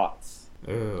Milk's. Thoughts?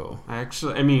 Ooh. I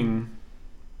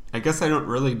guess I don't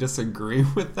really disagree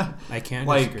with that. I can't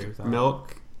like, disagree with that.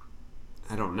 Milk,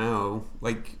 I don't know.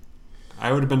 Like,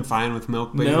 I would have been fine with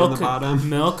Milk being in the bottom.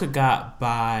 Milk got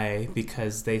by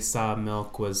because they saw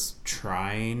Milk was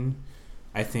trying.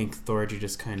 I think Thorgy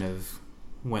just kind of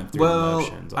went through the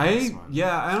motions on this one.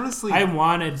 I honestly... I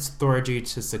wanted Thorgy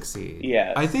to succeed.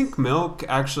 Yes. I think Milk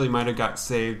actually might have got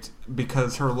saved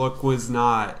because her look was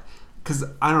not... Because,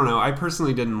 I don't know, I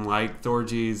personally didn't like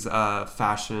Thorgy's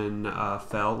fashion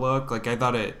fell look. Like, I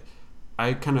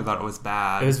I kind of thought it was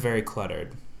bad. It was very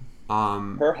cluttered.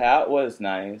 Her hat was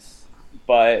nice,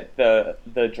 but the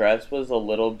dress was a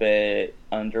little bit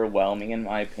underwhelming in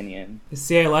my opinion.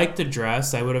 See, I like the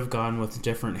dress. I would have gone with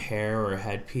different hair or a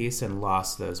headpiece and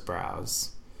lost those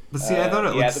brows. But see, I thought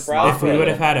it looked the brows If we sloppy. would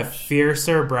have had a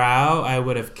fiercer brow, I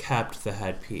would have kept the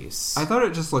headpiece. I thought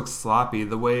it just looked sloppy.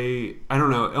 The way, I don't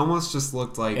know, it almost just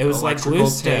looked like It was like electrical glue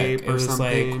stick. tape It or was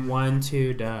something. like 1,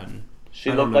 2, done. She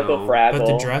I looked don't like a know. Fraggle. But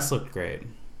the dress looked great.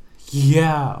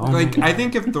 Yeah. Oh Like, my I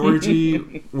think if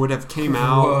Thorgy would have came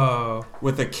out Whoa.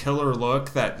 with a killer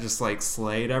look that just, like,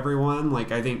 slayed everyone,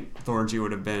 like, I think Thorgy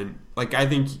would have been... Like, I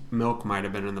think Milk might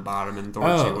have been in the bottom, and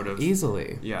Thorgy would have...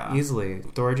 easily. Yeah. Easily.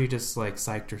 Thorgy just, like,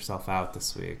 psyched herself out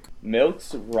this week.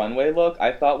 Milk's runway look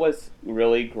I thought was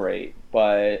really great,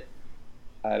 but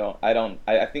I don't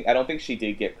think she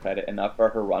did get credit enough for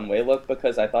her runway look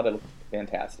because I thought it looked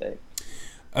fantastic.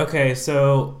 Okay,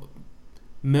 so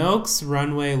Milk's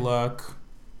runway look,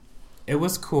 it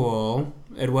was cool.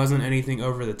 It wasn't anything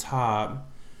over the top,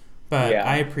 but Yeah.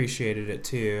 I appreciated it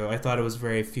too. I thought it was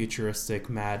very futuristic,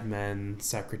 Mad Men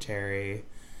secretary.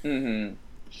 Mm-hmm.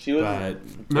 She was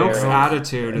But Milk's very-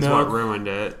 attitude is Milk- what ruined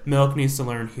it. Milk needs to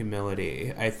learn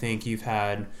humility. I think you've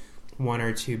had 1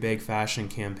 or 2 big fashion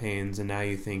campaigns, and now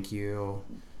you think you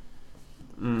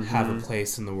have a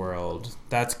place in the world.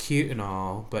 That's cute and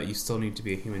all, but you still need to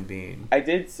be a human being. I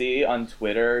did see on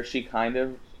Twitter she kind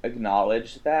of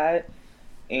acknowledged that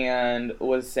and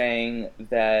was saying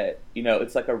that, you know,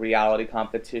 it's like a reality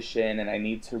competition and I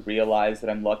need to realize that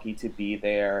I'm lucky to be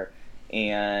there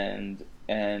and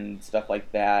stuff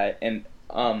like that. And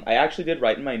I actually did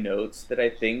write in my notes that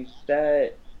I think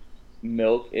that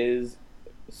Milk is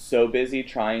so busy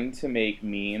trying to make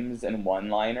memes and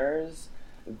one-liners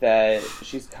that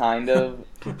she's kind of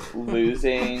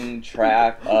losing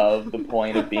track of the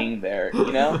point of being there,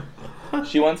 you know?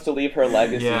 She wants to leave her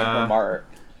legacy and Yeah. her mark,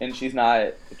 and she's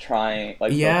not trying,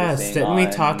 like, Yes, focusing didn't we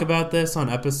on- talk about this on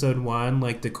episode 1?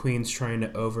 Like the queens trying to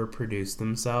overproduce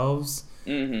themselves.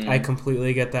 Mhm. I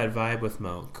completely get that vibe with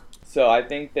Milk. So I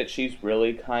think that she's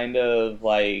really kind of,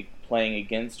 like, playing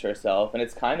against herself, and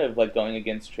it's kind of, like, going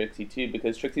against Trixie, too,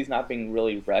 because Trixie's not being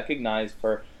really recognized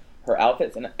for her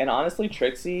outfits, and honestly,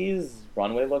 Trixie's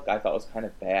runway look I thought was kind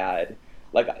of bad.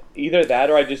 Like, either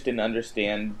that or I just didn't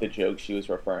understand the joke she was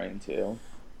referring to.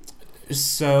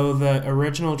 So the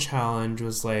original challenge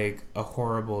was like a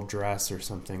horrible dress or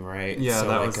something, right? Yeah, so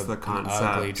that like was the an concept.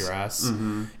 ugly dress.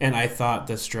 Mhm. And I thought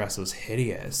this dress was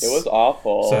hideous. It was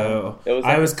awful. So it was I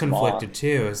like was a smock. conflicted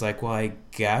too. It was like, well, I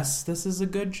guess this is a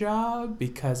good job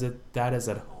because that is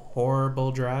a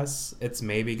horrible dress. It's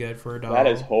maybe good for a doll. That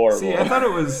is horrible. See, I thought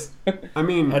it was... I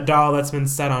mean... A doll that's been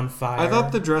set on fire. I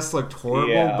thought the dress looked horrible,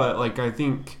 Yeah. but like I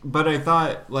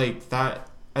thought like that.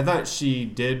 I thought she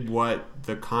did what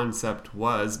the concept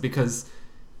was because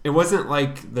it wasn't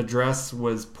like the dress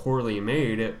was poorly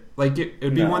made. It'd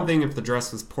be No. one thing if the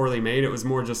dress was poorly made. It was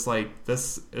more just like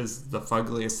this is the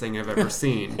fuggliest thing I've ever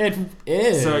seen. It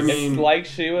is. So, I mean- It's like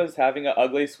she was having an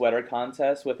ugly sweater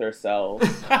contest with herself.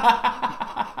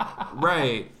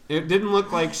 Right. It didn't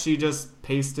look like she just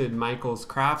pasted Michael's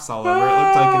crafts all over. It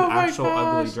looked like Oh an my actual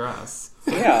gosh. ugly dress.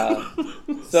 Yeah.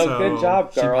 So good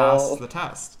job, She girl. passed the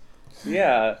test.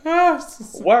 Yeah.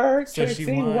 Yes. Work, So she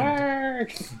Trixie, won.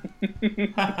 work.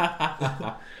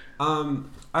 I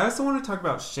also want to talk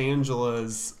about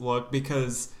Shangela's look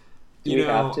because, Do you we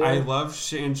know, have to? I love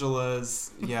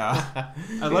Shangela's,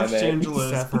 I love Damn it. Shangela's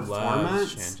Seth loves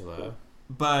performance, Shangela.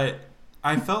 but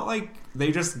I felt like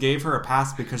they just gave her a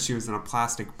pass because she was in a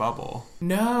plastic bubble.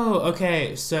 No,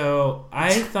 okay, so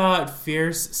I thought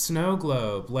Fierce Snow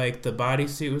Globe, like the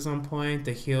bodysuit was on point,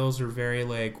 the heels were very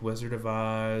like Wizard of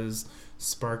Oz,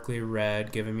 sparkly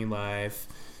red, giving me life.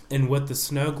 And with the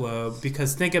snow globe,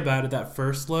 because think about it, that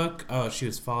first look, oh, she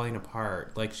was falling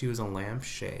apart, like she was a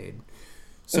lampshade.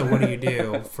 So what do you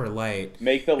do for light?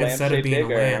 Make the Instead of lampshade being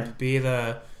bigger. a lamp, be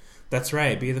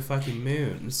the fucking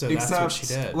moon. So that's what she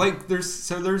did. like,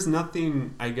 there's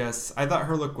nothing, I guess. I thought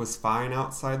her look was fine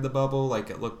outside the bubble. Like,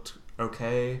 it looked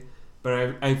okay.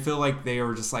 But I feel like they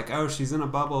were just like, oh, she's in a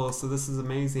bubble, so this is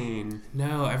amazing.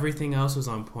 No, everything else was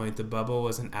on point. The bubble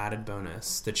was an added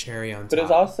bonus. The cherry on top. But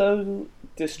it's also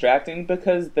distracting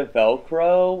because the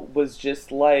Velcro was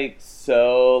just like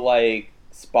so like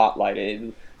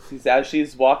spotlighted. As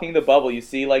she's walking the bubble, you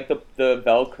see like the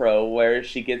Velcro where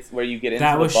you get into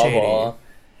That the was bubble. shady.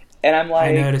 And I'm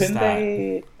like, noticed couldn't that.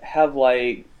 they have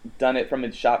like done it from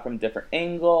a shot from a different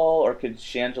angle, or could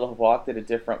Shangela have walked it a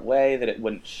different way that it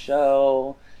wouldn't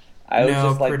show? I was no,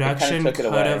 just like, it production kind of took it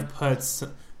could away. have put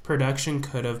production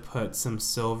could have put some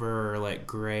silver or like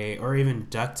gray or even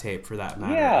duct tape for that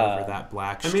matter over that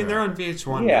black strip. I mean, they're on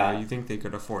VH1 now. You think they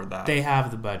could afford that? They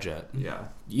have the budget. Yeah.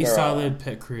 You saw the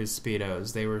Pit Crews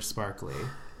Speedos. They were sparkly.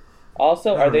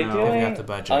 Also, are they They've doing got the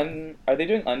budget. are they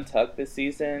doing Untucked this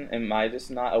season? Am I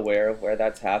just not aware of where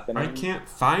that's happening? I can't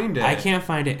find it. I can't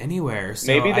find it anywhere. So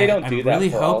Maybe they don't do that. I'm really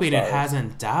for hoping it All-Stars.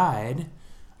 hasn't died.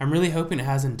 I'm really hoping it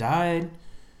hasn't died.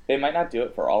 They might not do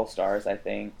it for All Stars. I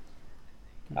think.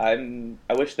 I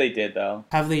wish they did though.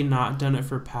 Have they not done it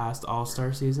for past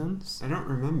All-Star seasons? I don't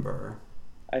remember.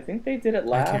 I think they did it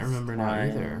last. I can't remember now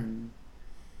time, either.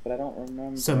 But I don't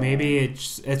remember. So maybe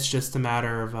it's just a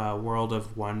matter of World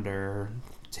of Wonder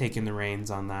taking the reins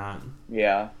on that.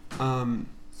 Yeah. What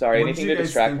Sorry, did anything you to guys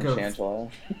distract think from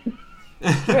of-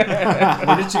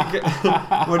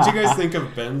 Shangela. What did you guys think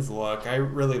of Ben's look? I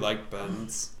really like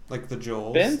Ben's, like the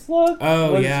jewels. Ben's look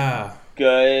Oh, was yeah.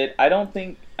 good. I don't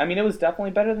think... I mean, it was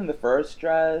definitely better than the first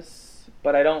dress,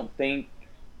 but I don't think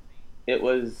it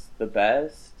was the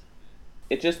best.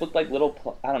 It just looked like I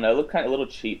don't know, it looked kind of a little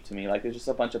cheap to me. Like, it was just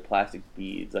a bunch of plastic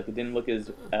beads. Like, it didn't look as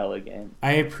elegant.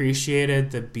 I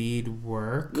appreciated the bead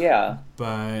work. Yeah.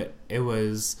 But it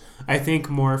was, I think,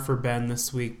 more for Ben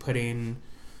this week. Putting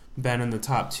Ben in the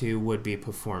top 2 would be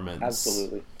performance.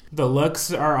 Absolutely. The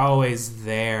looks are always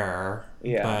there.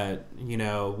 Yeah. But,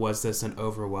 was this an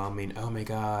overwhelming, oh my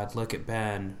god, look at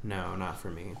Ben? No, not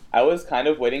for me. I was kind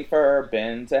of waiting for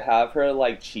Ben to have her,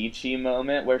 like, Chi-Chi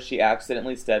moment where she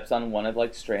accidentally steps on one of,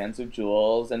 like, strands of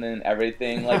jewels and then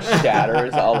everything, like,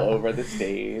 shatters all over the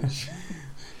stage.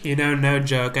 No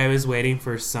joke. I was waiting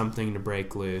for something to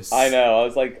break loose. I know. I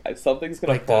was like, something's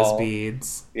gonna Like fall. those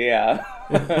beads. Yeah.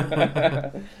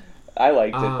 I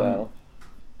liked it, though.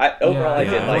 I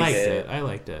did like it. I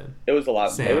liked it. It was a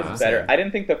lot. Same, it was better. same. I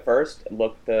didn't think the first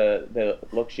look, the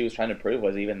look she was trying to prove,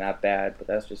 was even that bad. But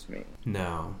that's just me.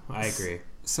 No, I agree.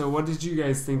 So what did you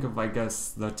guys think of, I guess,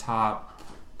 the top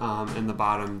and the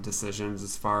bottom decisions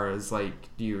as far as, like,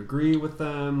 do you agree with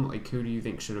them? Like, who do you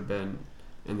think should have been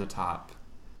in the top?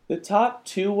 The top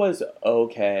 2 was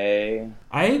okay.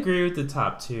 I agree with the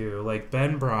top 2. Like,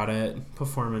 Ben brought it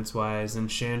performance-wise, and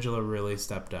Shangela really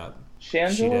stepped up.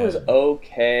 Shangela was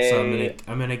okay. So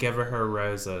I'm gonna give her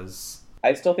roses.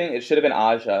 I still think it should have been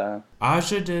Aja.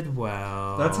 Aja did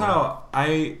well. That's how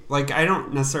I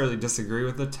don't necessarily disagree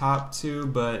with the top 2,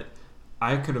 but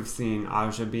I could have seen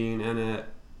Aja being in it.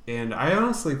 And I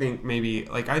honestly think maybe,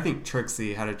 like, I think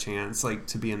Trixie had a chance, like,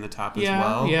 to be in the top as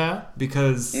well. Yeah.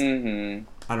 Because, Mm-hmm.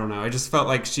 I don't know, I just felt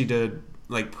like she did,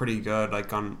 like, pretty good,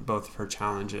 like, on both of her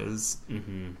challenges.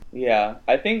 Mm-hmm. Yeah,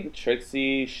 I think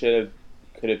Trixie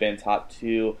could have been top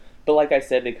 2, but like I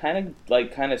said, they kind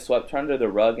of swept her under the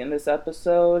rug in this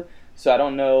episode. So I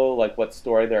don't know, like, what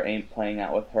story they're playing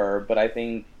out with her, but I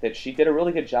think that she did a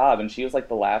really good job, and she was, like,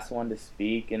 the last one to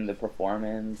speak in the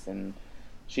performance, and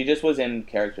she just was in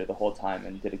character the whole time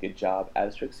and did a good job,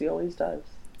 as Trixie always does.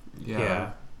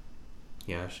 Yeah.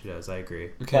 Yeah, she does. I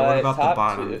agree. Okay, But what about the top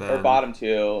bottom 2, then? or bottom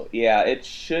 2, yeah, it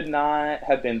should not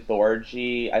have been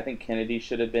Thorgy. I think Kennedy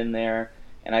should have been there,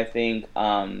 and I think,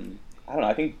 I don't know,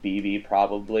 I think BB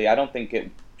probably. I don't think it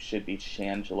should be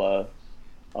Shangela.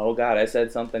 Oh god, I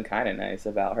said something kind of nice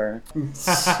about her.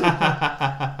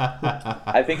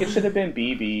 I think it should have been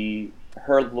BB.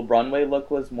 Her runway look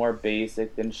was more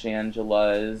basic than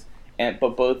Shangela's,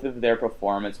 but both of their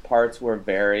performance parts were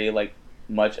very, like,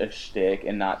 much a shtick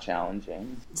and not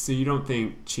challenging. So you don't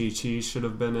think Chi-Chi should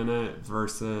have been in it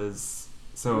versus...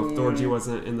 So if Thorgy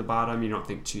wasn't in the bottom, you don't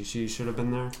think Chi-Chi should have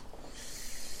been there?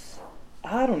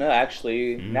 I don't know,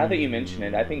 actually. Now that you mention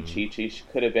it, I think Chi-Chi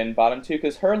could have been bottom 2,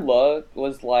 because her look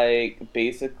was, like,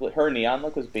 basically... Her neon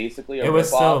look was basically a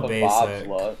rip-off of Bob's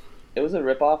look. It was a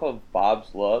rip-off of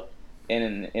Bob's look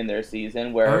in their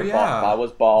season, where Bob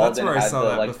was bald. That's and where I had saw the,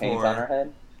 that like, paint before. on her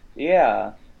head.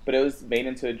 Yeah, but it was made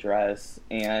into a dress,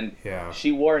 and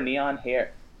she wore neon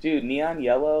hair. Dude, neon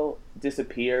yellow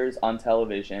disappears on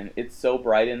television. It's so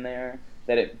bright in there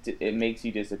that it makes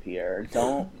you disappear.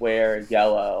 Don't wear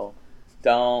yellow.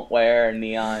 Don't wear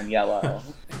neon yellow.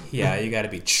 Yeah, you got to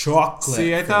be chocolate.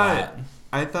 See, I for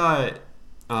thought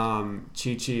that.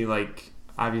 Chi-Chi, like,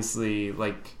 obviously,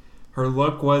 like, her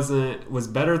look was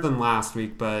better than last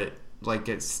week, but, like,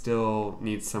 it still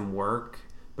needs some work.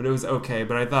 But it was okay.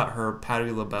 But I thought her Patti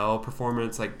LaBelle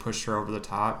performance, like, pushed her over the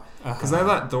top. Because I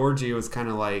thought Thorgy was kind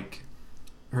of like...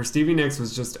 Her Stevie Nicks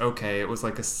was just okay. It was,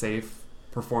 like, a safe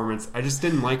performance. I just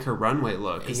didn't like her runway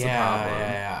look is the problem.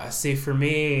 Yeah. See, for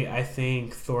me, I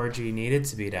think Thorgy needed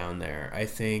to be down there. I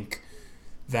think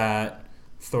that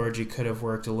Thorgy could have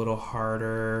worked a little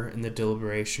harder in the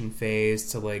deliberation phase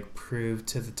to, like, prove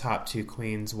to the top 2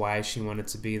 queens why she wanted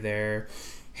to be there.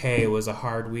 hey, it was a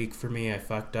hard week for me. I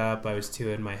fucked up. I was too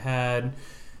in my head.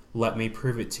 Let me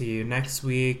prove it to you next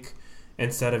week.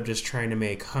 Instead of just trying to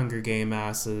make Hunger Game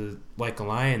asses like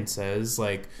alliances,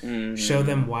 like, show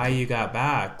them why you got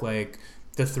back. Like,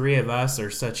 the three of us are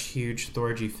such huge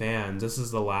Thorgy fans. This is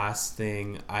the last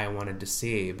thing I wanted to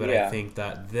see. But I think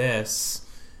that this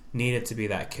needed to be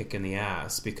that kick in the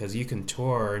ass, because you can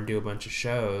tour and do a bunch of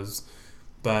shows,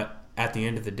 but at the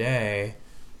end of the day,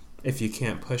 if you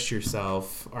can't push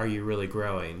yourself, are you really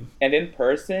growing? And in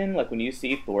person, like when you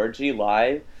see Thorgy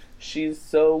live, she's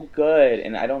so good,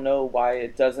 and I don't know why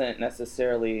it doesn't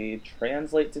necessarily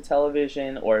translate to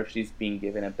television, or if she's being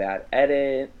given a bad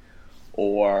edit,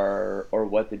 or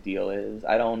what the deal is.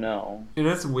 I don't know. And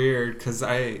it's weird because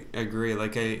I agree.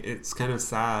 Like, it's kind of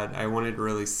sad. I wanted to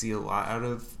really see a lot out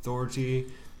of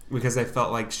Thorgy because I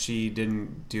felt like she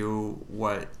didn't do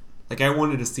what. Like, I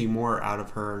wanted to see more out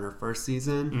of her in her first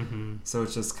season. So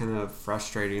it's just kind of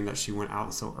frustrating that she went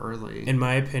out so early. In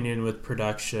my opinion, with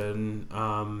production,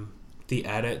 the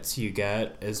edits you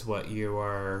get is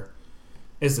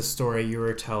is the story you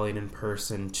were telling in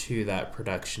person to that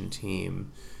production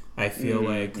team. I feel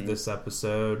like this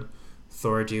episode,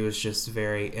 Thorgy was just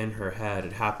very in her head.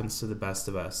 It happens to the best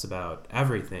of us about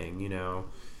everything,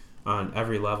 on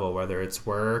every level, whether it's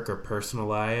work or personal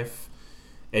life.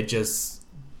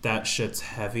 That shit's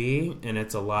heavy, and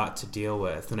it's a lot to deal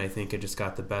with, and I think it just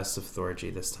got the best of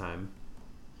Thorgy this time.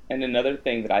 And another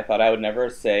thing that I thought I would never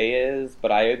say is,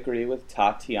 but I agree with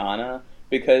Tatiana,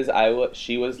 because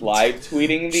she was live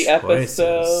tweeting the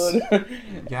episode.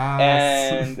 Yes.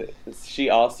 And she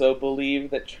also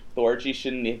believed that Thorgy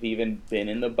shouldn't have even been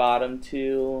in the bottom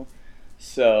two.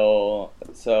 So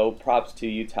props to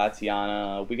you,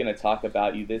 Tatiana. We're gonna talk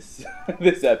about you this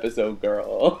episode,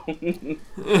 girl.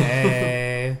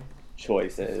 Hey.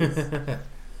 Choices.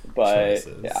 But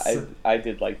yeah, I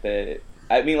did like that.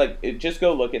 I mean, like, just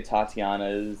go look at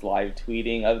Tatiana's live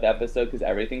tweeting of the episode, because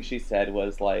everything she said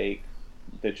was like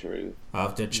the truth. I'll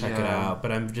have to check it out,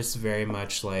 but I'm just very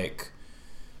much like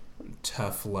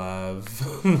tough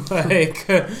love. Like,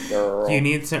 Girl. you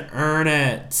need to earn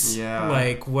it. Yeah.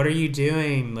 Like, what are you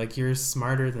doing? Like, you're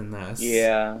smarter than this.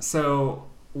 Yeah. So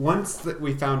once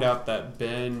we found out that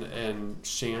Ben and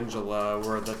Shangela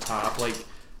were the top, like,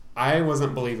 I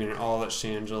wasn't believing at all that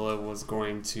Shangela was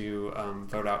going to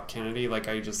vote out Kennedy. Like,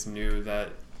 I just knew that,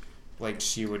 like,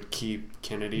 she would keep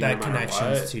Kennedy That no matter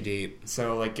connection's what. too deep.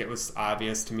 So, like, it was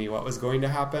obvious to me what was going to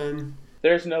happen.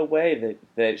 There's no way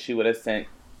that she would have sent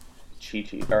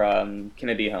Chi-Chi or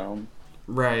Kennedy home.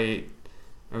 Right.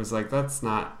 I was like, that's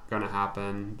not going to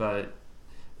happen.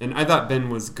 And I thought Ben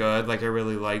was good. Like, I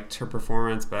really liked her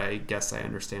performance, but I guess I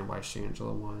understand why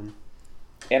Shangela won.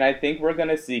 And I think we're going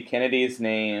to see Kennedy's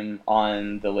name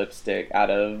on the lipstick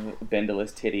out of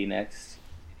Bendela's titty next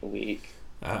week.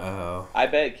 Uh-oh. I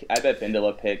bet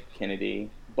Bendela picked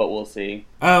Kennedy, but we'll see.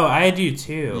 Oh, I do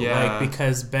too. Yeah. Like,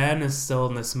 because Ben is still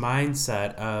in this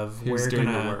mindset of Who's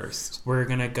doing the worst? We're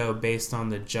gonna go based on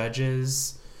the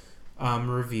judges'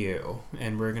 review,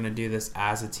 and we're gonna do this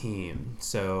as a team.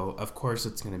 So of course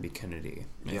it's gonna be Kennedy.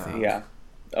 I think. Yeah.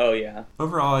 Oh yeah.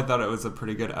 Overall, I thought it was a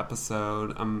pretty good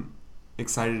episode. I'm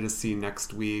excited to see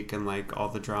next week and, like, all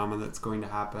the drama that's going to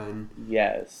happen.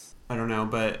 Yes. I don't know,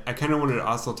 but I kind of wanted to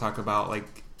also talk about,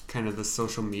 like, kind of the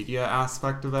social media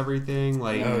aspect of everything.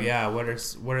 Like, oh yeah, what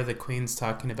are the queens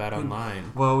talking about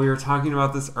online? Well, we were talking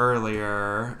about this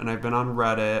earlier, and I've been on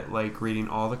Reddit, like, reading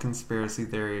all the conspiracy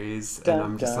theories, and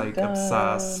I'm just, like,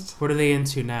 obsessed. What are they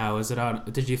into now? Is it on?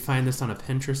 Did you find this on a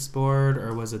Pinterest board,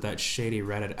 or was it that shady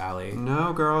Reddit alley?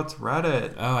 No, girl, it's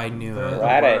Reddit. Oh, I knew They're it. the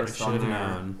Reddit. worst I on should have there.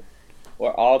 known.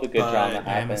 Where all the good But drama I am a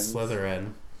happens.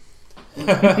 Slytherin. So,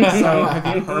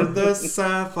 have you heard this,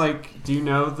 Seth? Like, do you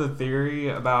know the theory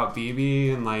about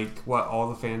BB and, like, what all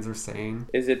the fans are saying?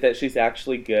 Is it that she's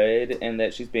actually good and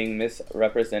that she's being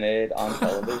misrepresented on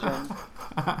television?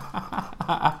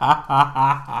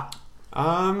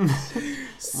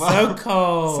 So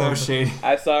cold. So shady.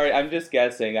 I'm sorry, I'm just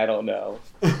guessing. I don't know.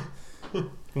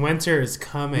 Winter is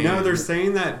coming. No, they're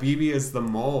saying that BB is the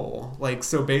mole. Like,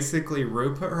 so basically,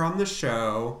 Rue put her on the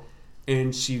show,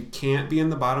 and she can't be in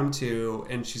the bottom two,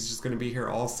 and she's just going to be here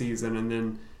all season, and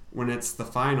then when it's the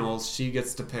finals, she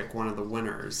gets to pick one of the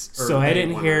winners. So I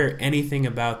didn't hear anything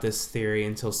about this theory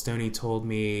until Stoney told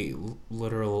me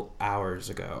literal hours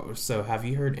ago. So have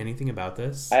you heard anything about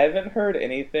this? I haven't heard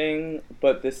anything,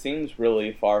 but this seems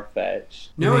really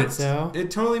far-fetched. No, think so?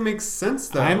 It totally makes sense,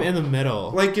 though. I'm in the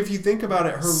middle. Like, if you think about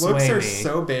it, her Sway looks are me.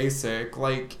 so basic.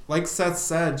 Like Seth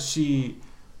said, she,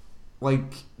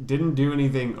 like, didn't do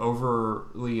anything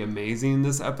overly amazing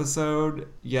this episode,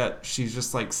 yet she's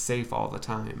just, like, safe all the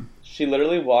time. She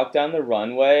literally walked down the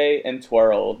runway and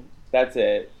twirled. That's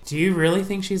it. Do you really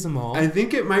think she's a mole? I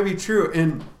think it might be true.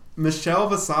 And Michelle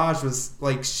Visage was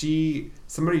like,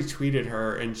 somebody tweeted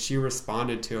her and she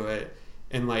responded to it,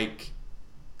 and like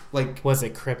was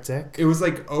it cryptic? it was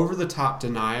like over the top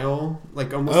denial,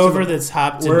 like almost Over the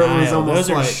top where it was denial. almost Those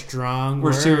are like- strong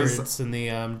where words she was- in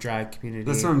the drag community.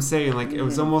 That's what I'm saying. Like, it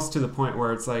was almost to the point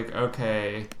where it's like,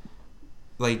 okay,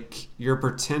 like, you're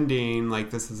pretending like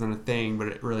this isn't a thing, but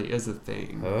it really is a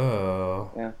thing.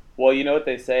 Oh. Yeah. Well, you know what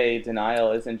they say,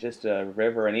 denial isn't just a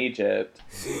river in Egypt.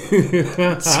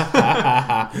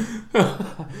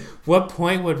 What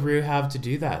point would Rue have to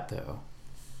do that, though?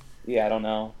 Yeah, I don't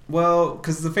know. Well,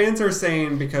 because the fans are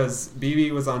saying because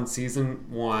BB was on season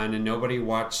 1 and nobody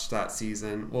watched that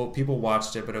season. Well, people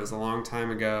watched it, but it was a long time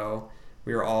ago.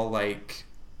 We were all like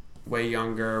way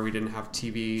younger. We didn't have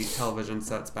television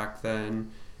sets back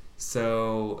then.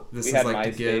 So this We is had like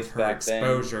to give MySpace her back then.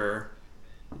 exposure.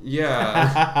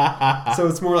 Yeah. So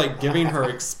it's more like giving her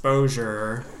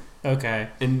exposure, Okay.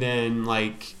 and then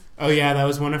like Oh, yeah, that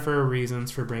was one of her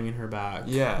reasons for bringing her back.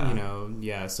 Yeah. You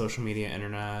know, social media,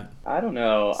 internet. I don't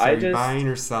know. so I you're just buying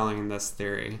or selling this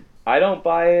theory. I don't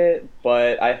buy it,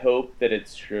 but I hope that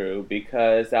it's true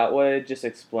because that would just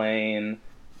explain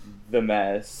the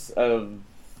mess of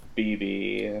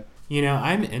BB. You know,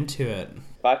 I'm into it.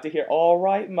 If I have to hear "All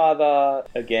right, mother"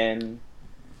 again,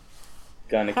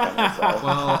 gonna kill myself.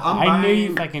 Well, I knew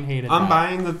you fucking hated that. I'm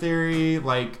buying the theory.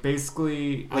 Like,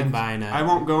 basically, like, I'm buying it. I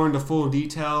won't go into full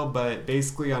detail, but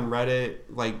basically on Reddit,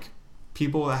 like,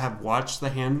 people that have watched The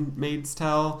Handmaid's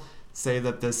Tale say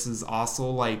that this is also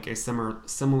like a similar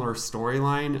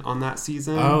storyline on that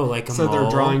season. Oh, like a so they're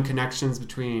mole? drawing connections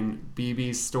between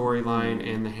BB's storyline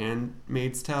and The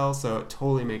Handmaid's Tale, so it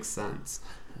totally makes sense.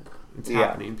 It's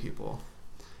happening, people.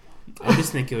 I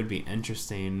just think it would be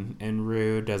interesting, and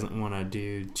Rue doesn't want to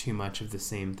do too much of the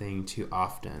same thing too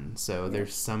often. So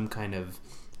there's some kind of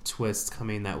twist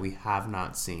coming that we have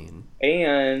not seen.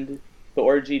 And the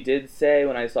orgy did say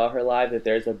when I saw her live that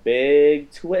there's a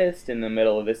big twist in the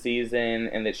middle of the season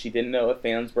and that she didn't know if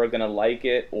fans were going to like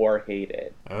it or hate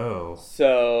it. Oh.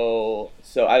 So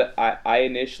I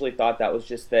initially thought that was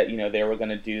just that, you know, they were going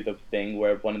to do the thing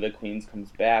where one of the queens comes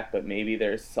back, but maybe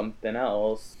there's something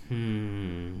else.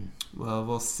 Well,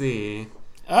 we'll see.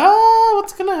 Oh,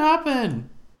 what's gonna happen?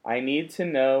 I need to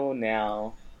know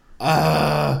now.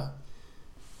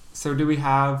 So do we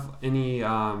have any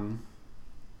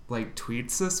like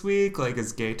tweets this week? Like,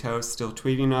 is Gatos still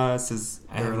tweeting us? Is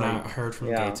I there have like not heard from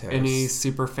Yeah. Gatos. any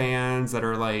super fans that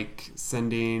are like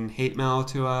sending hate mail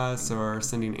to us or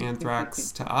sending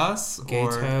anthrax to us? Or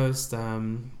Gatos,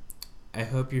 I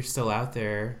hope you're still out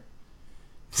there.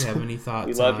 Do you have any thoughts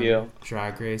We love on you.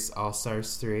 Drag Race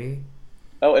All-Stars 3?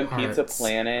 Oh, and Pizza Hearts.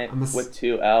 Planet I'm a s- with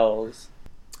 2 L's.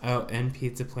 Oh, and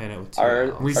Pizza Planet with 2 Our-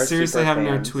 L's. we Our seriously super have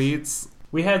no fans. tweets.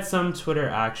 We had some Twitter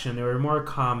action. There were more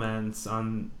comments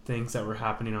on things that were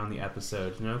happening on the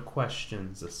episode. No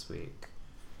questions this week.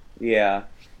 Yeah.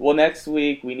 Well, next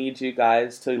week we need you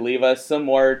guys to leave us some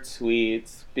more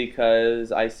tweets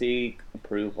because I seek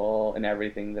approval in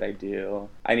everything that I do.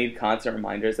 I need constant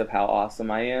reminders of how awesome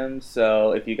I am.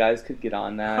 So if you guys could get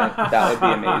on that, that would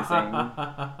be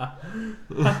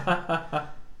amazing.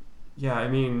 Yeah, I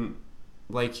mean,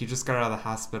 like, he just got out of the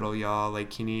hospital, y'all.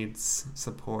 Like, he needs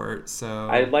support. So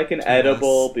I'd like an tweet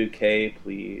edible us. bouquet,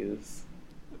 please.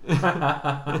 You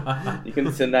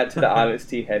can send that to the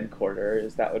Honesty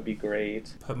headquarters. That would be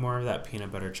great. Put more of that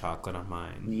peanut butter chocolate on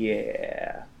mine.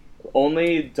 Yeah.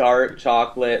 Only dark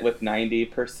chocolate with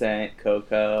 90%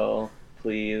 cocoa,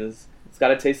 please. It's got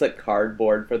to taste like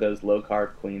cardboard for those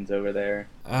low-carb queens over there.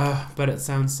 But it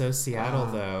sounds so Seattle,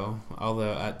 Ah. though.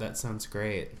 Although, that sounds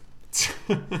great.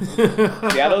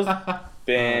 Seattle's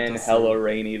been does hella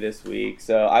rainy this week,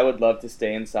 so I would love to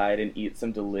stay inside and eat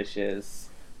some delicious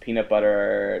peanut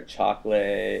butter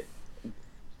chocolate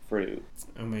fruit.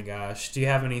 Oh my gosh. Do you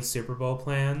have any Super Bowl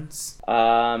plans?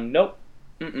 Nope.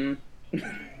 Mm-mm.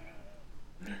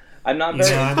 I'm not You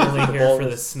very know, I'm into only Super here Bowl for the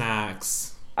this- snacks.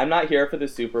 I'm not here for the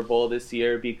Super Bowl this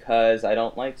year because I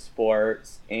don't like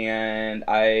sports and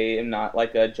I am not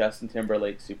like a Justin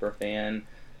Timberlake super fan.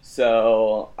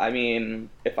 So, I mean,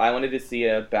 if I wanted to see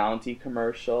a Bounty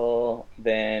commercial,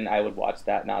 then I would watch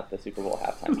that, not the Super Bowl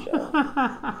halftime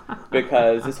show.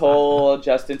 Because this whole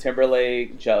Justin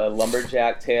Timberlake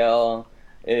lumberjack tale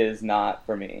is not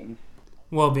for me.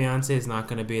 Well, Beyonce's not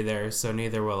going to be there, so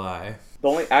neither will I.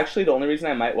 The only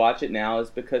reason I might watch it now is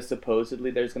because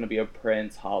supposedly there's going to be a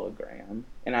Prince hologram,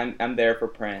 and I'm there for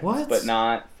Prince, What? but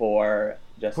not for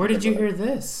Justin. Where did you Timberlake. hear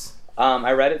this?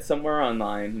 I read it somewhere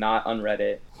online, not on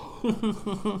Reddit.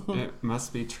 It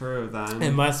must be true then.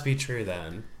 It must be true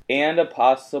then. And a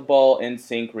possible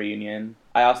NSYNC reunion.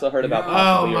 I also heard about Oh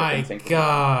possibly my NSYNC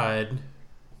god.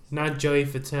 Not Joey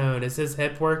Fatone. Is his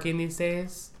hip working these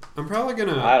days? I'm probably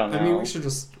gonna. I don't I mean, know. we should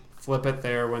just flip it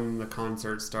there when the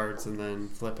concert starts, and then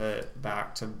flip it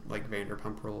back to like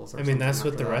Vanderpump Rules. Or I mean, that's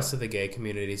something what the after rest of the gay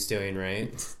community's doing,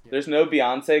 right? There's no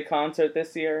Beyonce concert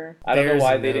this year. I don't know There's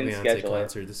why no they didn't Beyonce schedule it.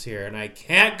 concert this year, and I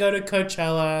can't go to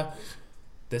Coachella.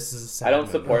 This is a sad I don't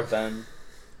moment. support them.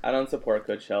 I don't support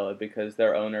Coachella because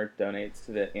their owner donates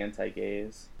to the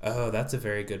anti-gays. Oh, that's a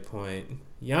very good point.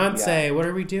 Beyonce, Yeah. what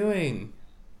are we doing?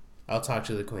 I'll talk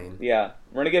to the queen. Yeah,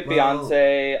 we're gonna get Well-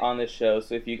 Beyonce on the show.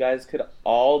 So if you guys could,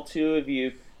 all two of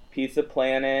you, Pizza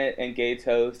Planet and Gay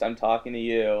Toast, I'm talking to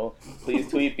you. Please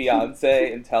tweet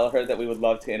Beyonce and tell her that we would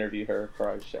love to interview her for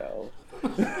our show.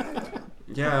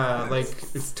 Yeah, like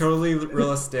it's totally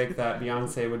realistic that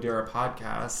Beyonce would do our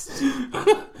podcast.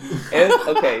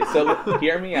 Okay, so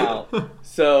hear me out.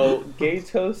 So Gay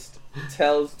Toast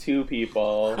tells two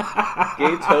people.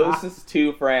 Gay Toast's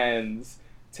two friends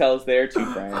tells their two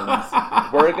friends.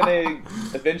 We're gonna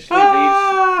eventually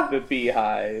reach the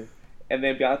Beehive. And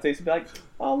then Beyonce's gonna be like,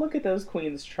 oh, look at those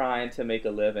queens trying to make a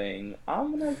living.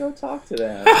 I'm gonna go talk to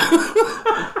them.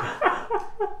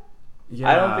 Yeah,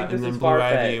 I don't think this and then is Blue Ivy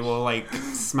far-fetched. will like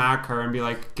smack her and be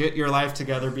like, "Get your life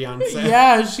together, Beyonce."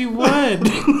 Yeah, she would.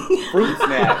 Fruit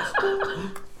snacks.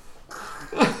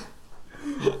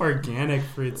 Organic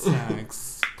fruit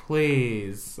snacks.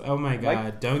 Please. Oh my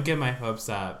god, don't get my hopes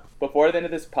up. Before the end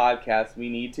of this podcast, we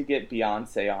need to get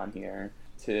Beyonce on here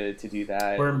to do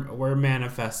that. We're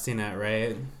manifesting it,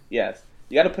 right? Yes.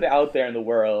 You gotta put it out there in the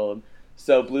world.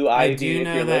 So Blue Ivy, I do if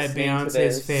know you're that listening to Beyonce's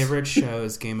this, favorite show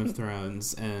is Game of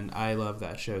Thrones, and I love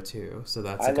that show too. So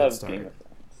that's a I good love start. Game of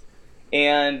Thrones.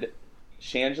 And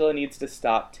Shangela needs to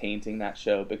stop tainting that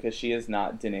show because she is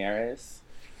not Daenerys.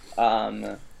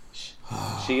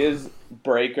 She is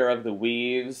Breaker of the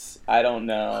Weaves. I don't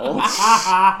know.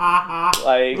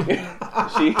 Like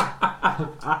she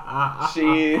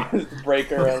is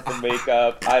Breaker of the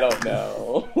Makeup. I don't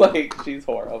know. Like she's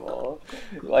horrible.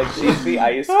 Like she's the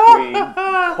Ice Queen,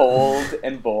 cold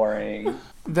and boring.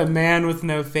 The man with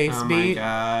no face Oh my beat.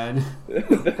 god.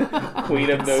 The Queen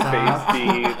of No Stop.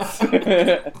 Face Beats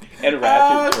and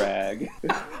Ratchet Drag.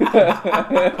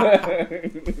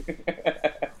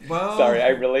 Well, Sorry, I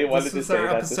really wanted this to was say our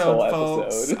that this whole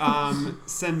folks. episode.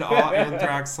 Send all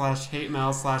anthrax/hate mail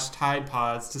 /Tide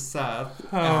Pods to Seth.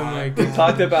 Oh my We god.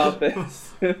 talked about this.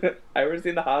 I was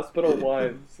in the hospital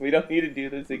once. We don't need to do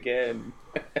this again.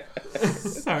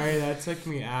 Sorry, that took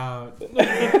me out.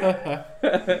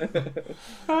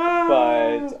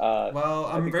 But Well,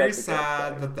 I I'm think very that's a good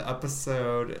sad thing. that the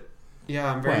episode.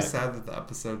 Yeah, I'm very What? sad that the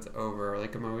episode's over.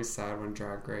 Like, I'm always sad when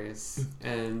Drag Race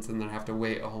ends and then I have to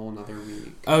wait a whole another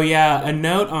week. Oh yeah, a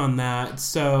note on that.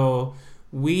 So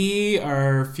we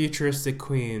are futuristic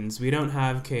queens. We don't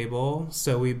have cable,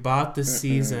 so we bought the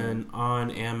season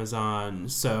on Amazon.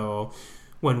 So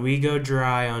when we go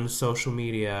dry on social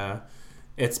media,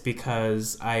 it's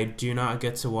because I do not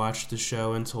get to watch the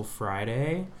show until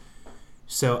Friday.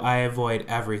 So I avoid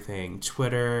everything.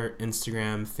 Twitter,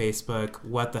 Instagram, Facebook.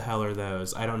 What the hell are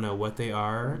those? I don't know what they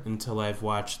are until I've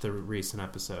watched the recent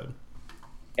episode.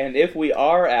 And if we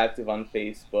are active on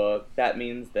Facebook, that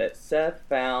means that Seth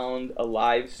found a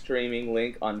live streaming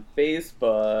link on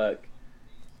Facebook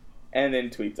and then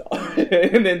tweets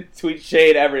and then tweet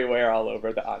shade everywhere all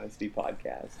over the Honesty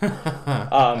Podcast.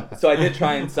 So I did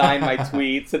try and sign my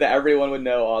tweet so that everyone would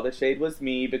know all the shade was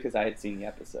me because I had seen the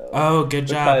episode. Oh, good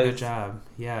job, Because good job.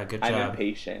 Yeah, good I'm job.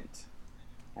 impatient.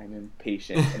 I'm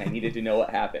impatient, and I needed to know what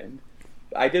happened.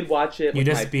 I did watch it. You with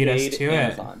just my beat us paid to it.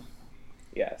 Amazon.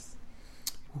 Yes.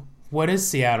 What is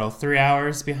Seattle? 3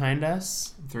 hours behind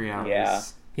us? 3 hours. Yeah.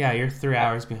 Yeah, you're 3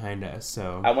 hours behind us,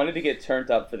 so... I wanted to get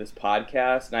turned up for this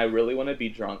podcast, and I really want to be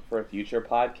drunk for a future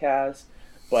podcast.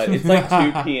 But it's like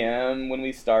 2 p.m. when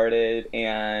we started,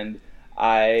 and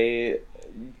I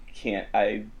can't.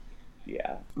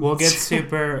 Yeah. We'll get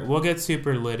super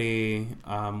litty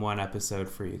one episode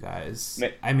for you guys.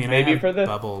 I mean, maybe I have for the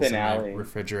bubbles finale. in my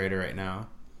refrigerator right now.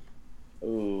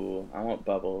 Ooh, I want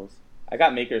bubbles. I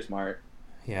got Maker's Mart.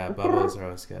 Yeah, bubbles are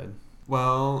always good.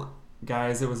 Well,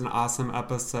 guys, it was an awesome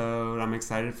episode. I'm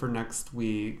excited for next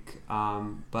week.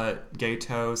 But Gay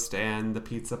Toast and the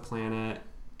Pizza Planet,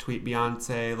 tweet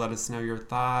Beyonce. Let us know your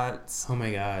thoughts. Oh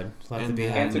my god. Let And the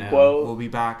then- beehive And to know. quote We'll be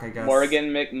back, I guess.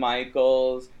 Morgan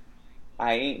McMichaels,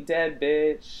 I ain't dead,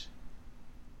 bitch.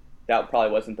 That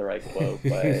probably wasn't the right quote,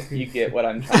 but you get what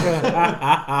I'm trying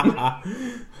to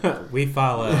say. We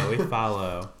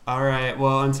follow. All right.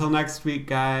 Well, until next week,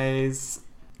 guys.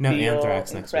 No feel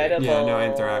Anthrax next week. incredible. Yeah, no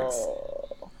Anthrax.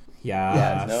 Yeah.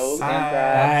 Yeah, no Bye.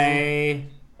 Anthrax.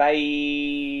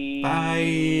 Bye. Bye.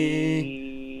 Bye.